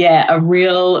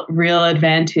real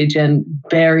advantage, and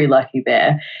very lucky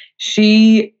there.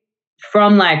 She,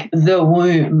 from like the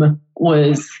womb,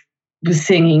 was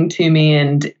singing to me,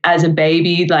 and as a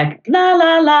baby, like la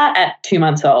la la at 2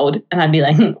 months old, and I'd be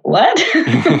like, what?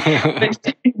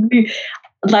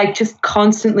 But like just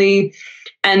constantly,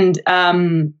 and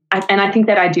I think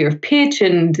that idea of pitch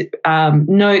and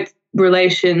note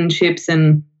relationships,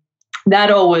 and that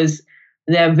all was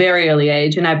their very early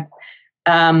age, and I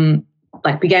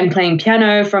like began playing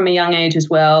piano from a young age as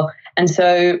well, and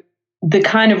so the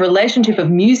kind of relationship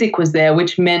of music was there,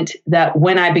 which meant that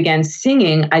when I began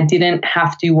singing, I didn't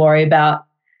have to worry about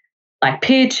like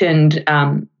pitch and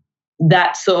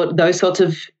those sorts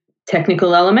of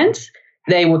technical elements.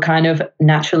 They were kind of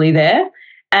naturally there.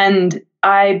 And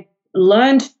I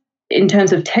learned in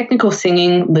terms of technical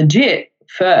singing legit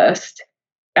first.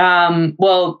 That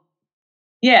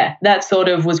sort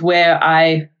of was where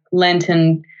I lent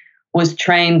and was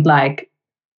trained, like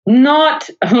not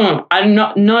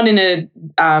in a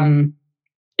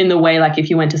in the way like if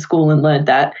you went to school and learned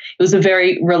that. It was a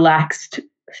very relaxed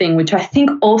thing, which I think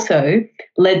also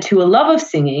led to a love of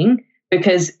singing,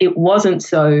 because it wasn't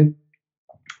so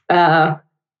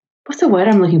what's the word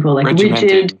I'm looking for? Like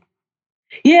rigid.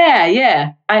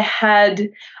 Yeah. I had,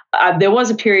 there was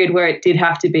a period where it did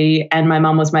have to be, and my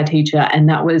mum was my teacher, and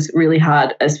that was really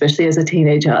hard, especially as a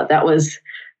teenager. That was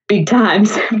big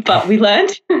times, but we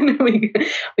learned, we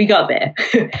got there.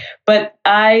 But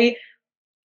I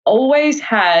always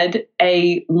had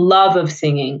a love of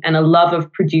singing and a love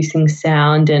of producing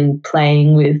sound and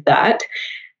playing with that.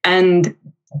 And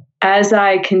as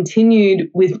I continued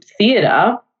with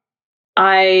theatre,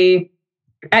 I,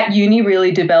 at uni,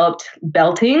 really developed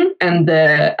belting and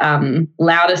the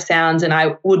louder sounds, and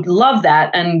I would love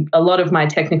that. And a lot of my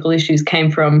technical issues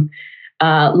came from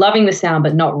loving the sound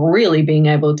but not really being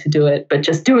able to do it, but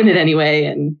just doing it anyway,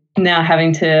 and now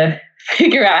having to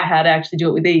figure out how to actually do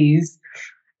it with ease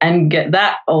and get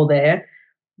that all there.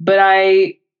 But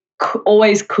I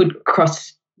always could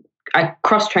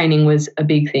cross-training was a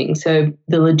big thing. So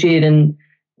the legit, and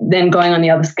then going on the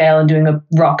other scale and doing a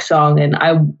rock song, and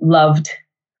I loved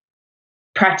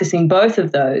practicing both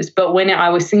of those. But when I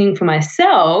was singing for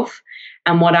myself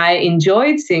and what I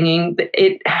enjoyed singing,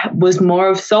 it was more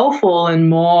of soulful and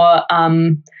more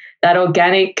that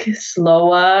organic,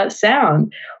 slower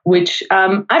sound, which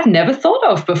I've never thought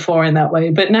of before in that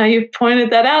way. But now you've pointed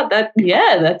that out,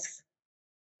 that's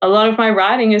a lot of my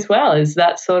writing as well, is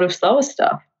that sort of slower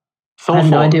stuff. Soulful. I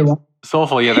have no idea what.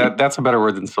 Soulful, yeah, that's a better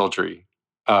word than sultry.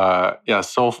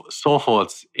 Soulful.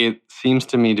 It seems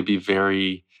to me to be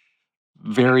very,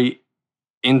 very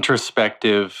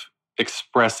introspective,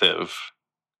 expressive.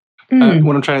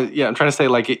 What I'm trying to say,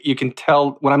 like, you can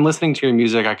tell when I'm listening to your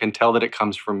music, I can tell that it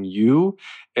comes from you,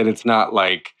 and it's not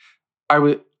like I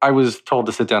was told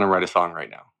to sit down and write a song right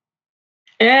now.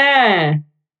 Yeah,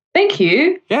 thank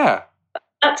you. Yeah,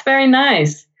 that's very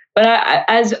nice. But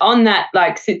as on that,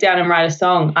 like, sit down and write a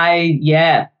song,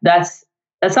 that's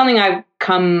something I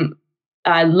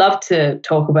love to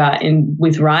talk about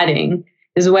with writing.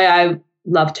 Is the way I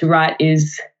love to write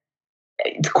is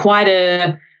it's quite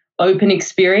a open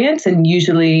experience, and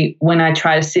usually when I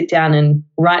try to sit down and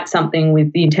write something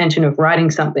with the intention of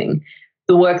writing something,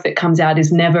 the work that comes out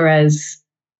is never as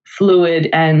fluid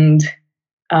and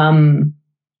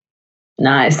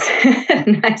nice.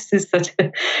 Nice is such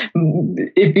a,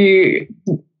 if you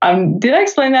did I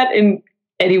explain that in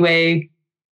any way?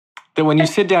 That when you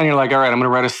sit down, you're like, all right, I'm going to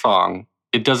write a song.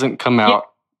 It doesn't come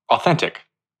out authentic.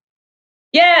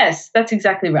 Yes, that's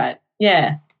exactly right.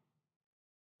 Yeah.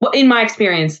 Well, in my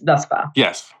experience thus far.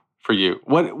 Yes, for you.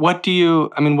 What do you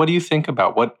think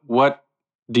about? What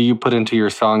do you put into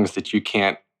your songs that you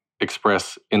can't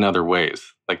express in other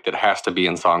ways? Like that has to be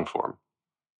in song form?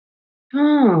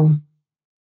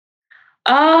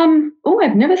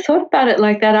 I've never thought about it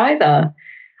like that either.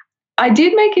 I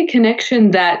did make a connection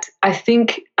that I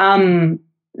think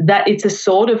that it's a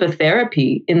sort of a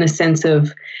therapy in the sense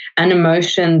of an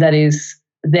emotion that is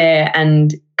there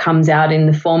and comes out in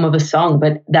the form of a song,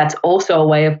 but that's also a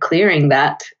way of clearing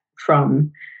that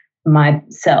from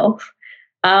myself.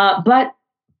 But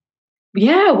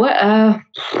yeah,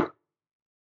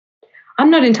 I'm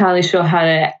not entirely sure how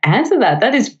to answer that.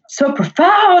 That is so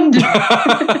profound.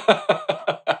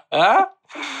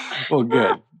 Well,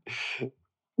 good.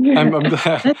 I'm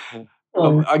glad.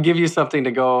 I'll give you something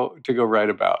to go write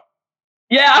about.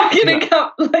 Yeah, I'm gonna come.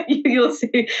 You'll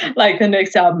see, like the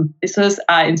next album. This was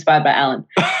inspired by Alan.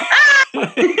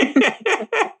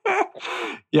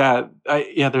 Yeah.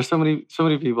 There's so many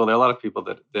people. There are a lot of people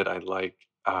that I like,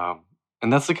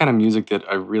 and that's the kind of music that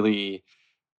I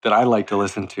like to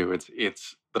listen to.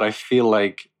 It's that I feel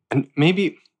like, and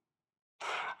maybe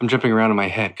I'm jumping around in my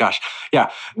head. Gosh,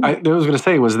 yeah. What I was going to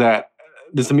say was that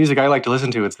this is the music I like to listen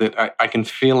to. It's that I can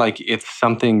feel like it's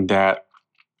something that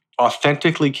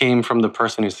authentically came from the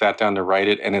person who sat down to write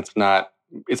it, and it's not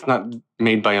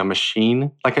made by a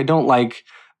machine. Like, I don't like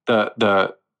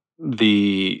the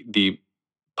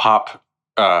pop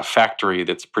factory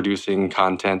that's producing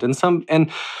content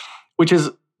and which is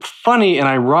funny and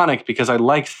ironic because I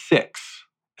like Six.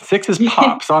 Six is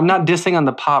pop, so I'm not dissing on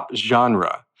the pop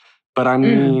genre, but I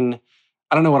mean,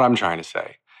 I don't know what I'm trying to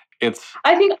say.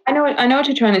 I think I know what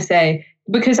you're trying to say,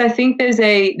 because I think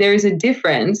there is a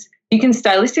difference. You can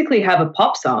stylistically have a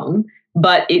pop song,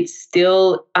 but it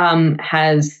still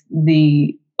has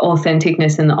the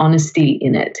authenticness and the honesty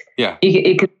in it. Yeah,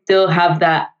 it could still have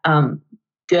that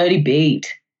dirty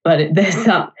beat, but there's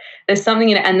something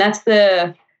in it, and that's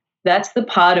the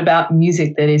part about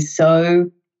music that is so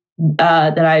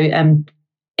that I am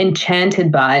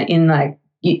enchanted by. In like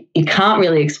you can't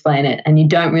really explain it, and you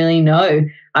don't really know.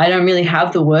 I don't really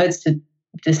have the words to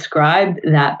describe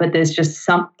that, but there's just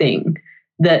something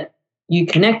that you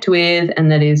connect with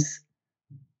and that is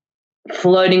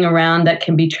floating around that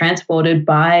can be transported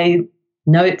by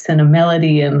notes and a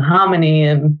melody and harmony.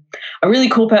 And a really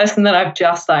cool person that I've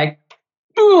just like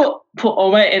put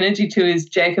all my energy to is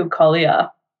Jacob Collier.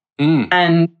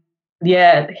 And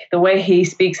yeah, the way he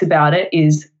speaks about it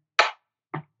is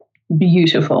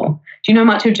beautiful. Do you know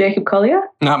much of Jacob Collier?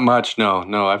 Not much, no.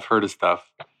 I've heard his stuff.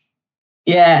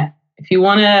 Yeah, if you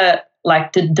want to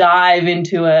dive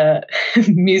into a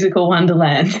musical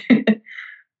wonderland.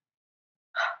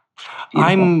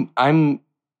 We're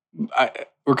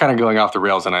kind of going off the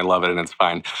rails, and I love it, and it's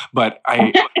fine. But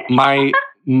my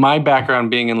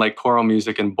background being in like choral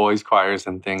music and boys choirs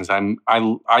and things, I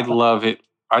love it.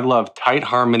 I love tight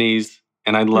harmonies,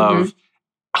 and I love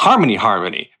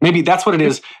harmony. Maybe that's what it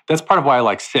is. That's part of why I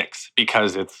like Six,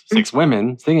 because it's six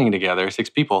women singing together, six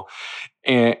people.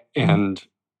 And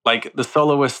like the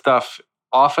soloist stuff,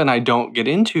 often I don't get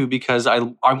into because I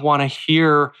want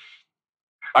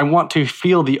to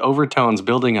feel the overtones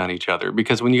building on each other.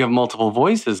 Because when you have multiple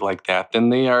voices like that, then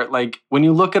they are like, when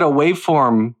you look at a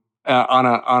waveform on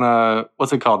a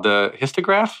what's it called, the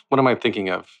histograph? What am I thinking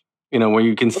of? Where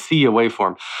you can see a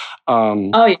waveform.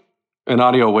 An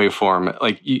audio waveform.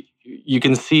 Like you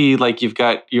can see, like you've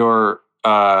got your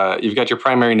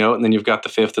primary note, and then you've got the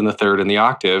fifth and the third and the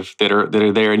octave that are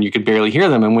there, and you could barely hear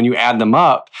them. And when you add them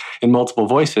up in multiple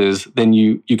voices, then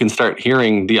you can start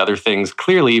hearing the other things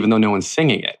clearly, even though no one's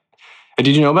singing it. And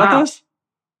did you know about this?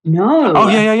 No. Oh,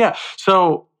 yeah.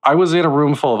 So I was in a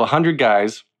room full of 100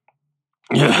 guys.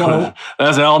 Yeah,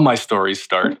 that's how all my stories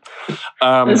start. So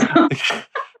I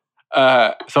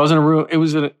was in a room.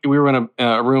 We were in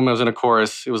a room. I was in a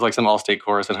chorus. It was like some all-state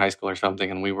chorus in high school or something.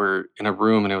 And we were in a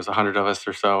room, and it was 100 of us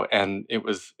or so. And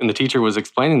the teacher was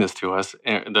explaining this to us,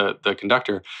 the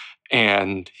conductor,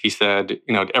 and he said,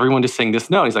 everyone just sing this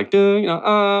note. He's like,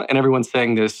 and everyone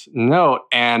sang this note.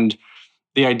 And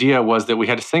the idea was that we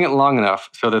had to sing it long enough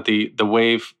so that the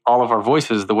wave, all of our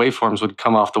voices, the waveforms would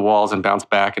come off the walls and bounce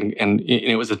back, and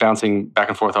it was just bouncing back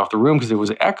and forth off the room because it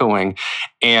was echoing.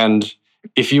 And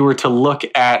if you were to look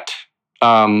at,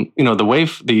 the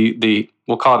wave,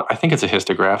 we'll call it, I think it's a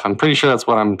histograph. I'm pretty sure that's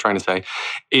what I'm trying to say.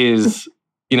 Is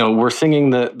we're singing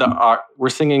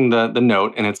the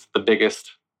note, and it's the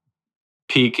biggest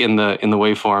peak in the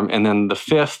waveform, and then the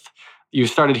fifth, you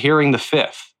started hearing the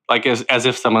fifth, like as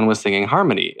if someone was singing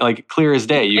harmony, like clear as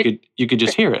day. You could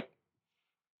just hear it,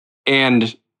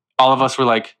 and all of us were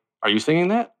like, "Are you singing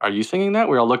that? Are you singing that?"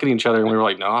 We were all looking at each other, and we were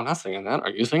like, "No, I'm not singing that. Are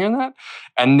you singing that?"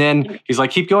 And then he's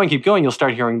like, keep going. You'll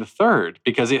start hearing the third,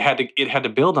 because it had to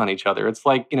build on each other. It's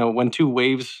like, when two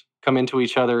waves come into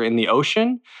each other in the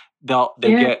ocean,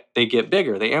 they get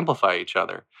bigger. They amplify each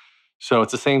other. So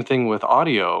it's the same thing with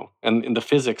audio, and in the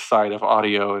physics side of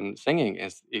audio and singing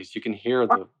is you can hear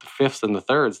the fifths and the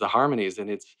thirds, the harmonies,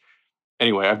 and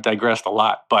anyway, I've digressed a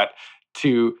lot, but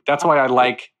that's why I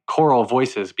like choral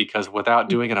voices, because without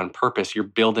doing it on purpose, you're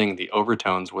building the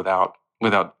overtones without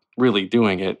really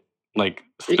doing it like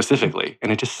specifically.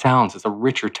 And it just sounds, it's a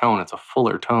richer tone. It's a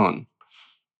fuller tone.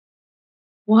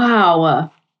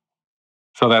 Wow.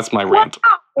 So that's my rant.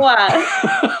 Wow.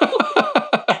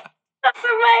 That's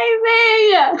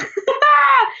amazing.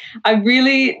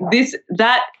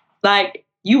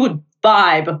 You would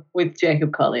vibe with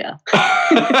Jacob Collier.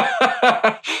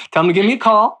 Tell him to give me a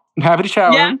call. I'm happy to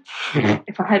chat with him.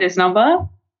 If I had his number.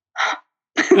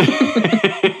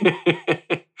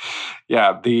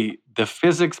 Yeah, the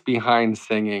physics behind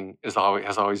singing has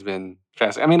always been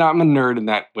fascinating. I mean, I'm a nerd in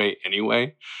that way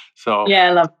anyway. So yeah,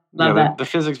 I love that. The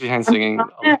physics behind singing.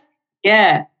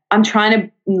 Yeah, I'm trying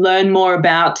to learn more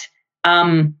about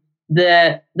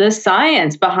the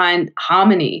science behind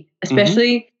harmony,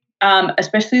 especially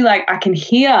like I can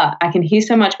hear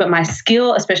so much, but my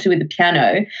skill, especially with the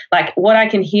piano, like what I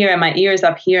can hear and my ear is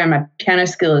up here and my piano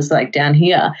skill is like down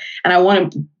here, and I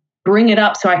want to bring it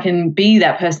up so I can be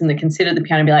that person that can sit at the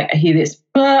piano and be like, I hear this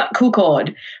cool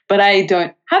chord, but I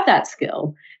don't have that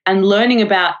skill. And learning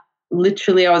about I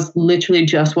was literally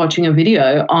just watching a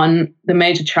video on the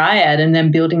major triad and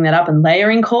then building that up and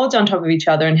layering chords on top of each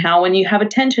other, and how when you have a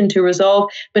tension to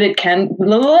resolve, but it can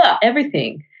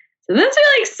everything. So that's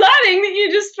really exciting that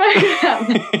you just spoke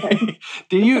about.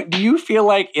 Do you feel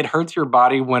like it hurts your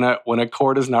body when a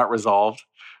chord is not resolved?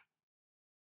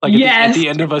 Like at the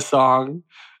end of a song?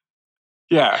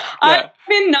 Yeah. I've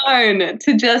been known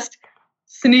to just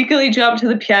sneakily jump to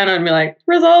the piano and be like,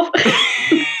 resolve.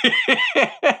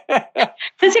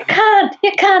 Because you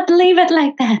can't leave it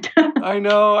like that. I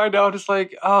know. Just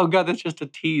like, oh God, that's just a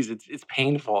tease. It's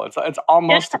painful. It's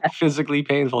almost physically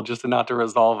painful just not to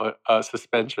resolve a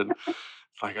suspension.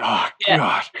 It's like, oh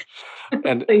God.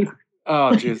 And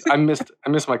oh geez, I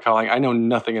miss my calling. I know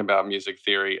nothing about music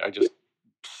theory. I just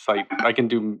cite. I can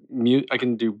do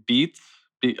beats.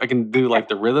 I can do like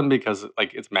the rhythm because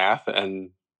like it's math and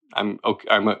I'm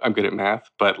good at math.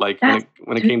 But like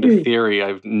when it came to theory,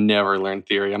 I've never learned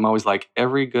theory. I'm always like,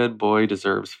 every good boy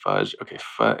deserves fudge. Okay,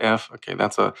 F. Okay,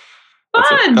 that's on a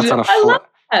I love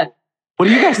that. What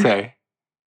do you guys say?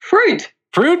 Fruit.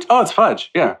 Fruit? Oh, it's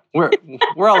fudge. Yeah, we're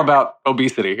all about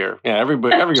obesity here. Yeah, every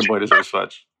good boy deserves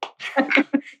fudge.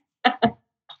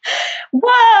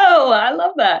 Whoa, I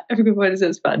love that. Every good boy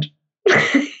deserves fudge.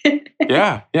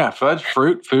 Yeah, fudge,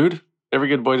 fruit, food. Every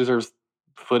good boy deserves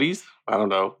footies. I don't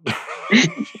know.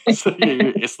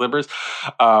 Slippers.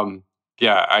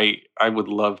 I would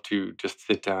love to just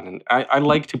sit down and I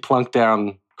like to plunk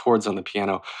down chords on the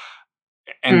piano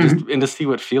and to see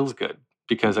what feels good,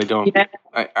 because I don't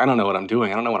know what I'm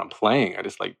doing. I don't know what I'm playing. I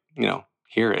just like,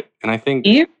 hear it. And I think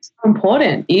ear is so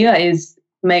important. Ear is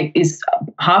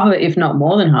half of it, if not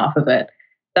more than half of it.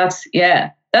 That's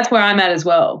where I'm at as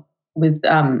well, with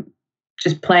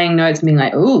just playing notes and being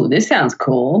like, ooh, this sounds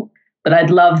cool. But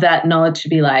I'd love that knowledge to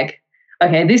be like,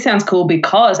 okay, this sounds cool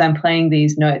because I'm playing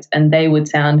these notes and they would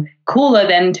sound cooler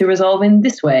than to resolve in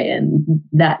this way, and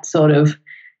that sort of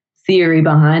theory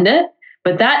behind it.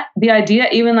 But the idea,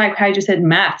 even like how you just said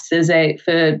maths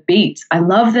for beats, I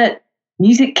love that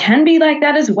music can be like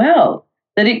that as well,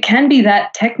 that it can be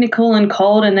that technical and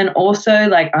cold and then also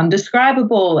like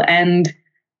undescribable and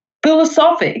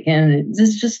philosophic, and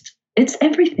it's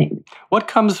everything. What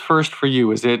comes first for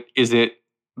you? Is it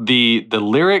the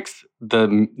lyrics, the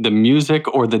music,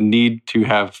 or the need to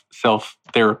have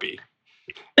self-therapy?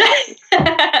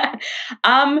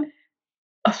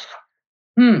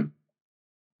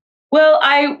 Well,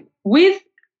 I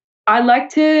like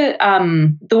to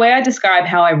the way I describe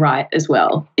how I write as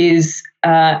well is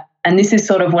and this is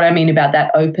sort of what I mean about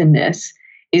that openness,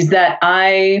 is that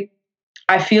I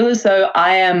feel as though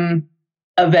I am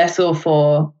a vessel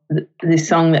for this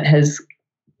song that has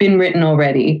been written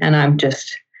already, and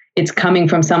it's coming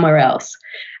from somewhere else.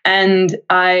 And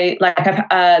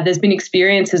there's been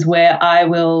experiences where I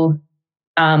will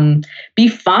be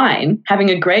fine, having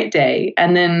a great day,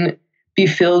 and then be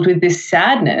filled with this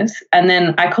sadness. And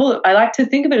then I like to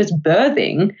think of it as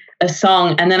birthing a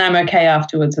song, and then I'm okay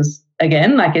afterwards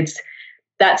again. Like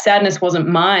that sadness wasn't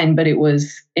mine, but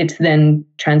it's then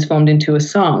transformed into a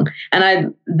song.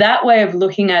 And that way of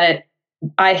looking at it,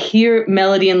 I hear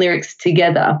melody and lyrics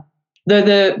together. Though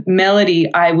the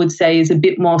melody, I would say, is a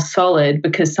bit more solid,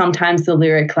 because sometimes the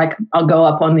lyric, like I'll go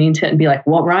up on the internet and be like,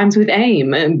 what rhymes with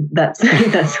aim? And that's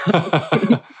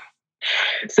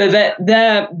so that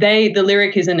the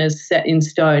lyric isn't as set in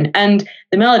stone. And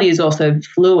the melody is also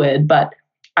fluid, but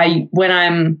when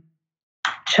I'm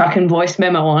chucking voice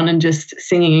memo on and just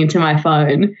singing into my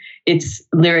phone, it's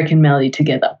lyric and melody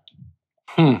together.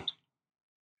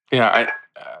 Yeah,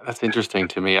 That's interesting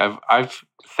to me. I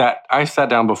sat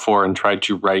down before and tried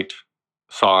to write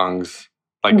songs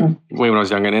like way when I was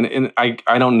younger, and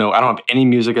I don't know. I don't have any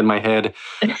music in my head.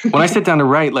 When I sit down to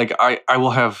write, like I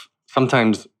will have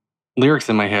sometimes lyrics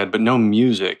in my head, but no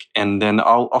music, and then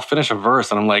I'll finish a verse,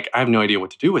 and I'm like, I have no idea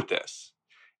what to do with this,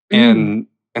 and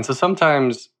so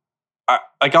sometimes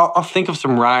I'll think of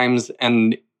some rhymes,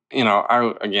 and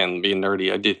I again being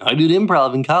nerdy, I did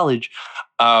improv in college,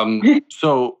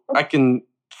 so I can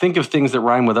think of things that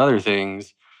rhyme with other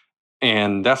things.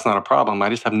 And that's not a problem. I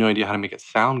just have no idea how to make it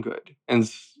sound good.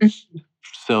 And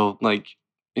so,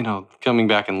 coming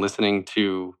back and listening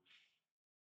to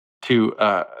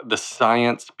the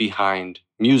science behind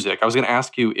music. I was going to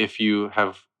ask you if you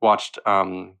have watched,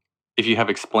 if you have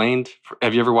Explained.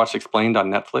 Have you ever watched Explained on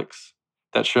Netflix?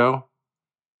 That show.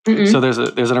 Mm-mm. So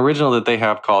there's an original that they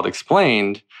have called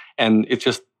Explained, and it's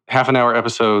just half-an-hour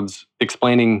episodes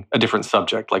explaining a different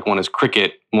subject. Like one is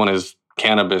cricket, one is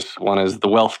cannabis, one is the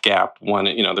wealth gap, one,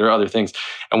 there are other things.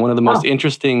 And one of the most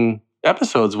interesting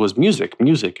episodes was music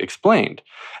explained.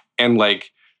 And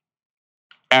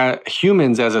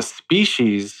humans as a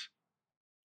species,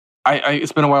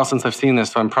 it's been a while since I've seen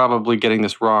this, so I'm probably getting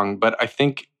this wrong, but I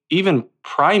think even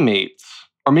primates,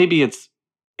 or maybe it's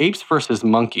apes versus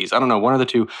monkeys, I don't know, one of the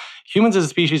two. Humans as a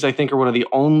species, I think, are one of the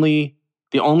only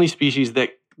species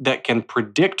that can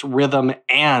predict rhythm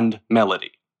and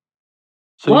melody.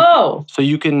 So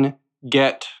you can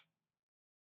get,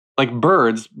 like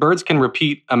birds can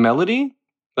repeat a melody,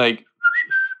 but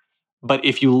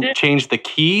if you change the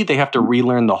key, they have to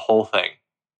relearn the whole thing.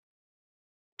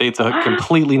 It's a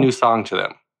completely new song to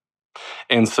them.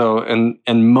 And so,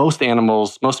 and most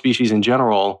animals, most species in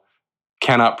general,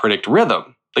 cannot predict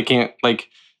rhythm. They can't,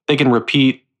 they can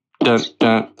repeat dun,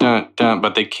 dun, dun, dun,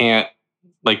 but they can't,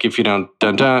 if you don't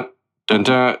dun, dun, dun,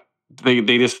 dun,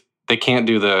 they can't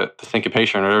do the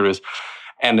syncopation or whatever it is.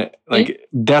 And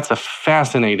that's a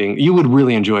fascinating, you would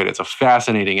really enjoy it. It's a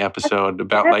fascinating episode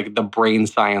about the brain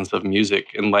science of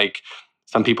music. And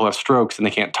some people have strokes and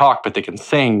they can't talk, but they can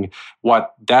sing.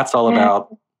 What that's all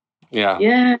about. Yeah.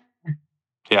 Yeah.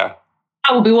 Yeah.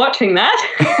 I will be watching that.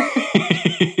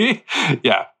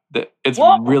 Yeah. It's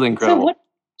really incredible. So what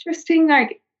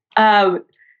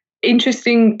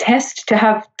interesting test to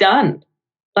have done.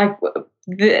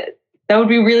 That would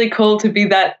be really cool to be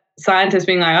that scientist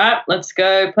being like, all right, let's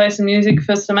go play some music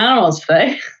for some animals,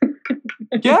 Faye.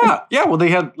 Yeah. Well, they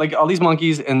had all these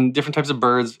monkeys and different types of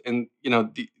birds, and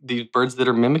these birds that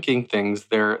are mimicking things.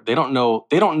 They don't know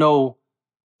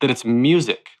that it's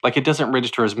music. It doesn't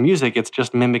register as music. It's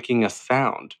just mimicking a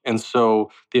sound, and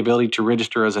so the ability to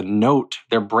register as a note,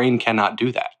 their brain cannot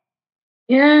do that.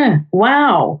 Yeah.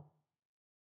 Wow.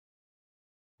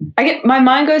 My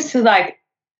mind goes to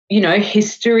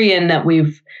history, and that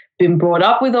we've been brought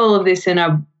up with all of this, and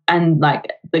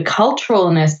the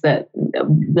culturalness that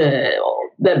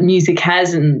music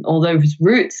has, and all those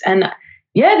roots, and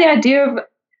the idea of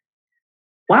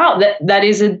that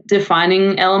is a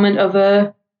defining element of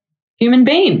a human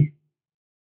being.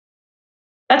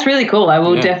 That's really cool. I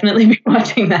will definitely be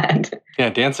watching that. Yeah,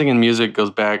 dancing and music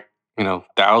goes back,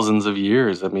 thousands of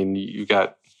years. I mean, you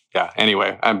got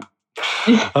Anyway, I'm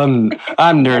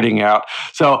nerding out.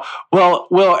 So we'll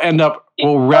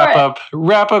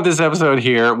wrap up this episode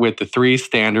here with the 3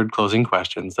 standard closing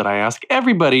questions that I ask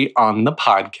everybody on the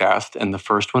podcast. And the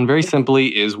first one, very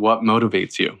simply, is what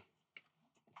motivates you?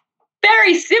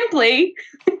 Very simply.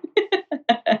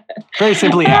 Very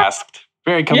simply asked.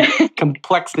 Very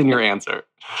complex in your answer.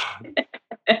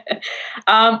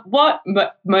 What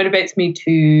motivates me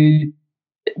to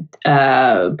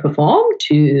perform,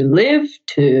 to live,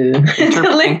 to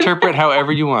interpret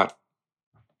however you want.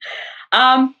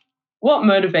 What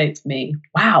motivates me?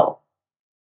 Wow.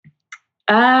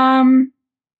 I'll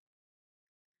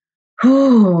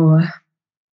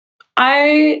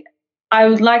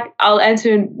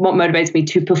answer what motivates me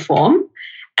to perform.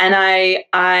 And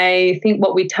I think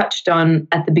what we touched on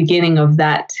at the beginning of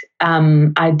that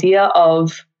idea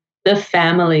of the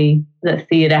family that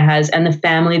theatre has, and the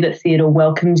family that theatre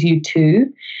welcomes you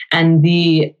to, and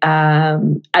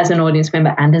as an audience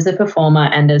member and as a performer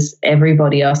and as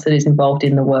everybody else that is involved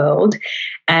in the world,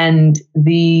 and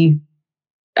the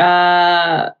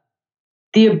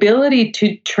ability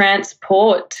to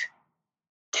transport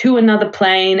to another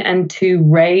plane and to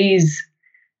raise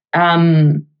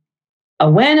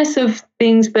awareness of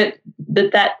things, but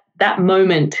that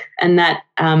moment and that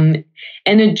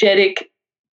energetic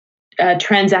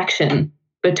transaction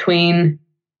between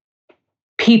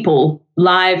people,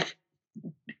 live,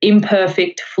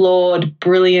 imperfect, flawed,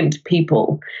 brilliant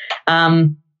people.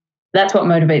 That's what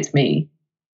motivates me.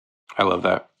 I love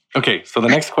that. Okay, so the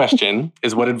next question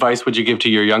is, what advice would you give to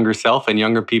your younger self and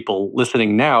younger people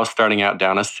listening now starting out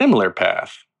down a similar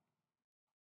path?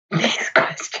 These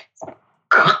questions.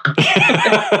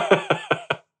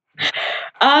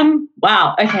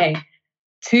 Wow, okay.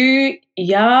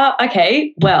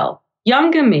 Okay, well,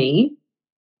 younger me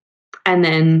and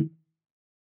then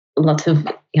lots of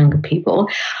younger people.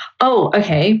 Oh,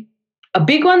 okay. A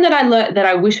big one that I learned that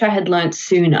I wish I had learned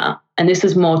sooner, and this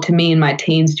was more to me in my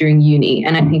teens during uni,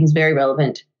 and I think is very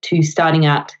relevant to starting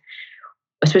out,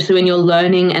 especially when you're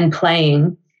learning and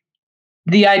playing,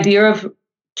 the idea of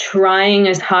trying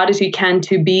as hard as you can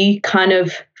to be kind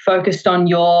of focused on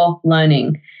your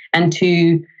learning and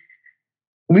to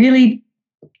really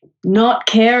not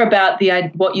care about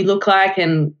what you look like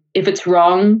and if it's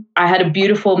wrong. I had a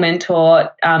beautiful mentor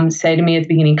say to me at the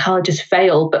beginning, Carla, just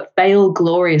fail, but fail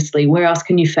gloriously. Where else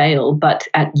can you fail but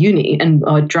at uni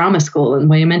or drama school and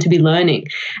where you're meant to be learning?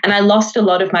 And I lost a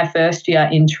lot of my first year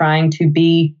in trying to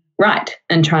be right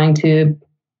and trying to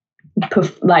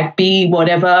be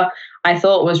whatever I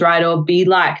thought was right or be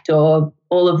liked or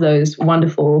all of those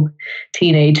wonderful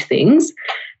teenage things.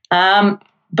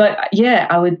 But yeah,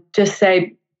 I would just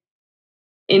say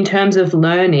in terms of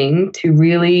learning to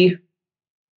really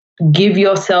give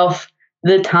yourself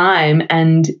the time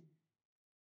and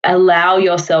allow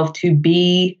yourself to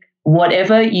be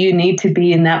whatever you need to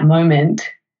be in that moment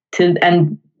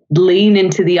and lean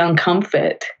into the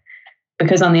uncomfort,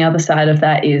 because on the other side of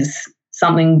that is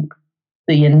something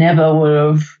that you never would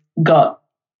have got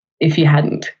if you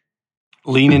hadn't.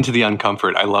 Lean into the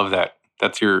uncomfort. I love that.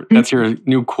 That's your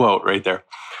new quote right there.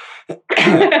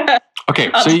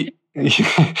 Okay,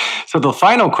 so the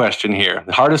final question here,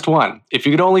 the hardest one. If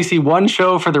you could only see one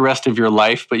show for the rest of your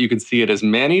life, but you could see it as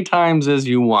many times as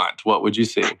you want, what would you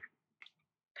see?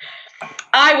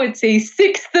 I would see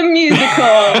Six the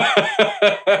Musical.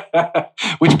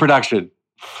 Which production?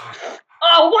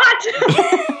 Oh, what?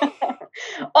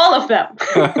 All of them.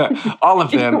 All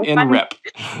of them in rep.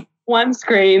 One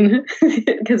screen,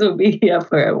 because we'll be here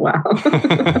for a while.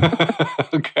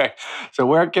 Okay. So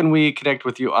where can we connect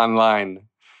with you online?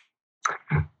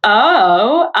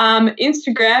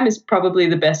 Instagram is probably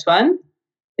the best one.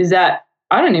 I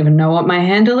don't even know what my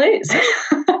handle is.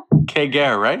 K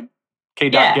Gare, right?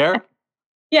 K.Gare?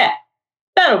 Yeah.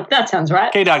 That sounds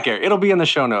right. K.Gare. It'll be in the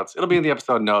show notes. It'll be in the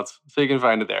episode notes, so you can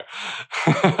find it there.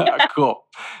 Cool.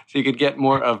 So you can get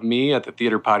more of me at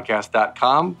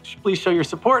thetheaterpodcast.com. Please show your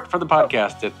support for the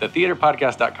podcast at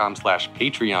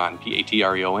thetheaterpodcast.com/Patreon,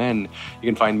 Patreon. You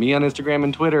can find me on Instagram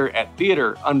and Twitter at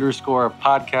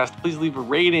theater_podcast. Please leave a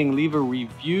rating, leave a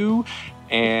review.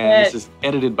 And this is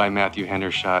edited by Matthew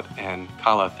Hendershot. And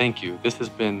Carla, thank you. This has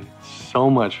been so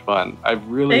much fun. I've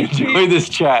really enjoyed this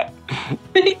chat.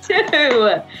 Me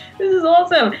too. This is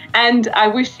awesome. And I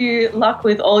wish you luck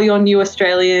with all your new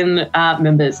Australian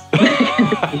members. Take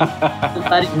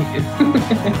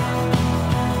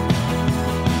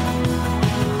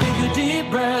a deep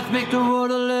breath, make the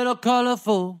world a little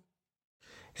colorful.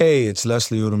 Hey, it's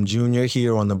Leslie Odom Jr.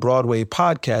 here on the Broadway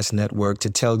Podcast Network to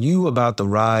tell you about the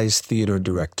Rise Theater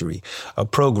Directory, a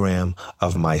program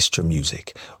of Maestro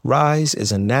Music. Rise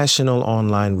is a national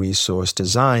online resource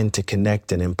designed to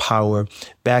connect and empower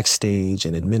backstage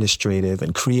and administrative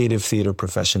and creative theater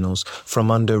professionals from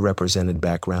underrepresented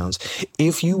backgrounds.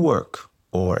 If you work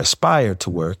or aspire to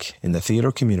work in the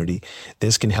theater community,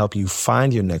 this can help you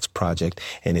find your next project.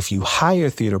 And if you hire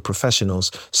theater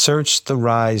professionals, search the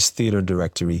Rise Theater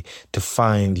Directory to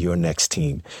find your next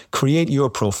team. Create your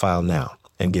profile now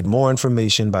and get more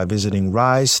information by visiting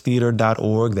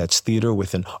risetheater.org. That's theater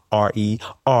with an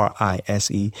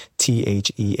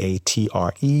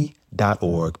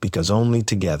RERISETHEATRE.org, because only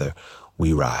together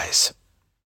we rise.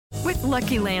 With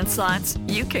Lucky Land Slots,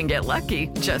 you can get lucky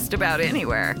just about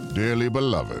anywhere. Dearly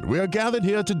beloved, we are gathered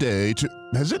here today to...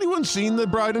 Has anyone seen the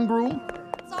bride and groom?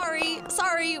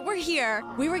 Sorry, we're here.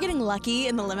 We were getting lucky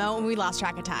in the limo and we lost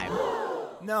track of time.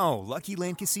 No, Lucky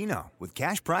Land Casino, with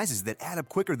cash prizes that add up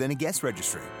quicker than a guest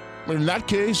registry. In that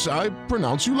case, I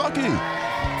pronounce you lucky.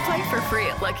 Play for free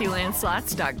at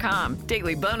LuckyLandSlots.com.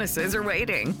 Daily bonuses are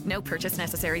waiting. No purchase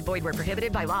necessary. Void where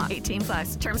prohibited by law.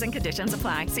 18+. Terms and conditions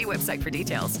apply. See website for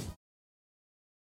details.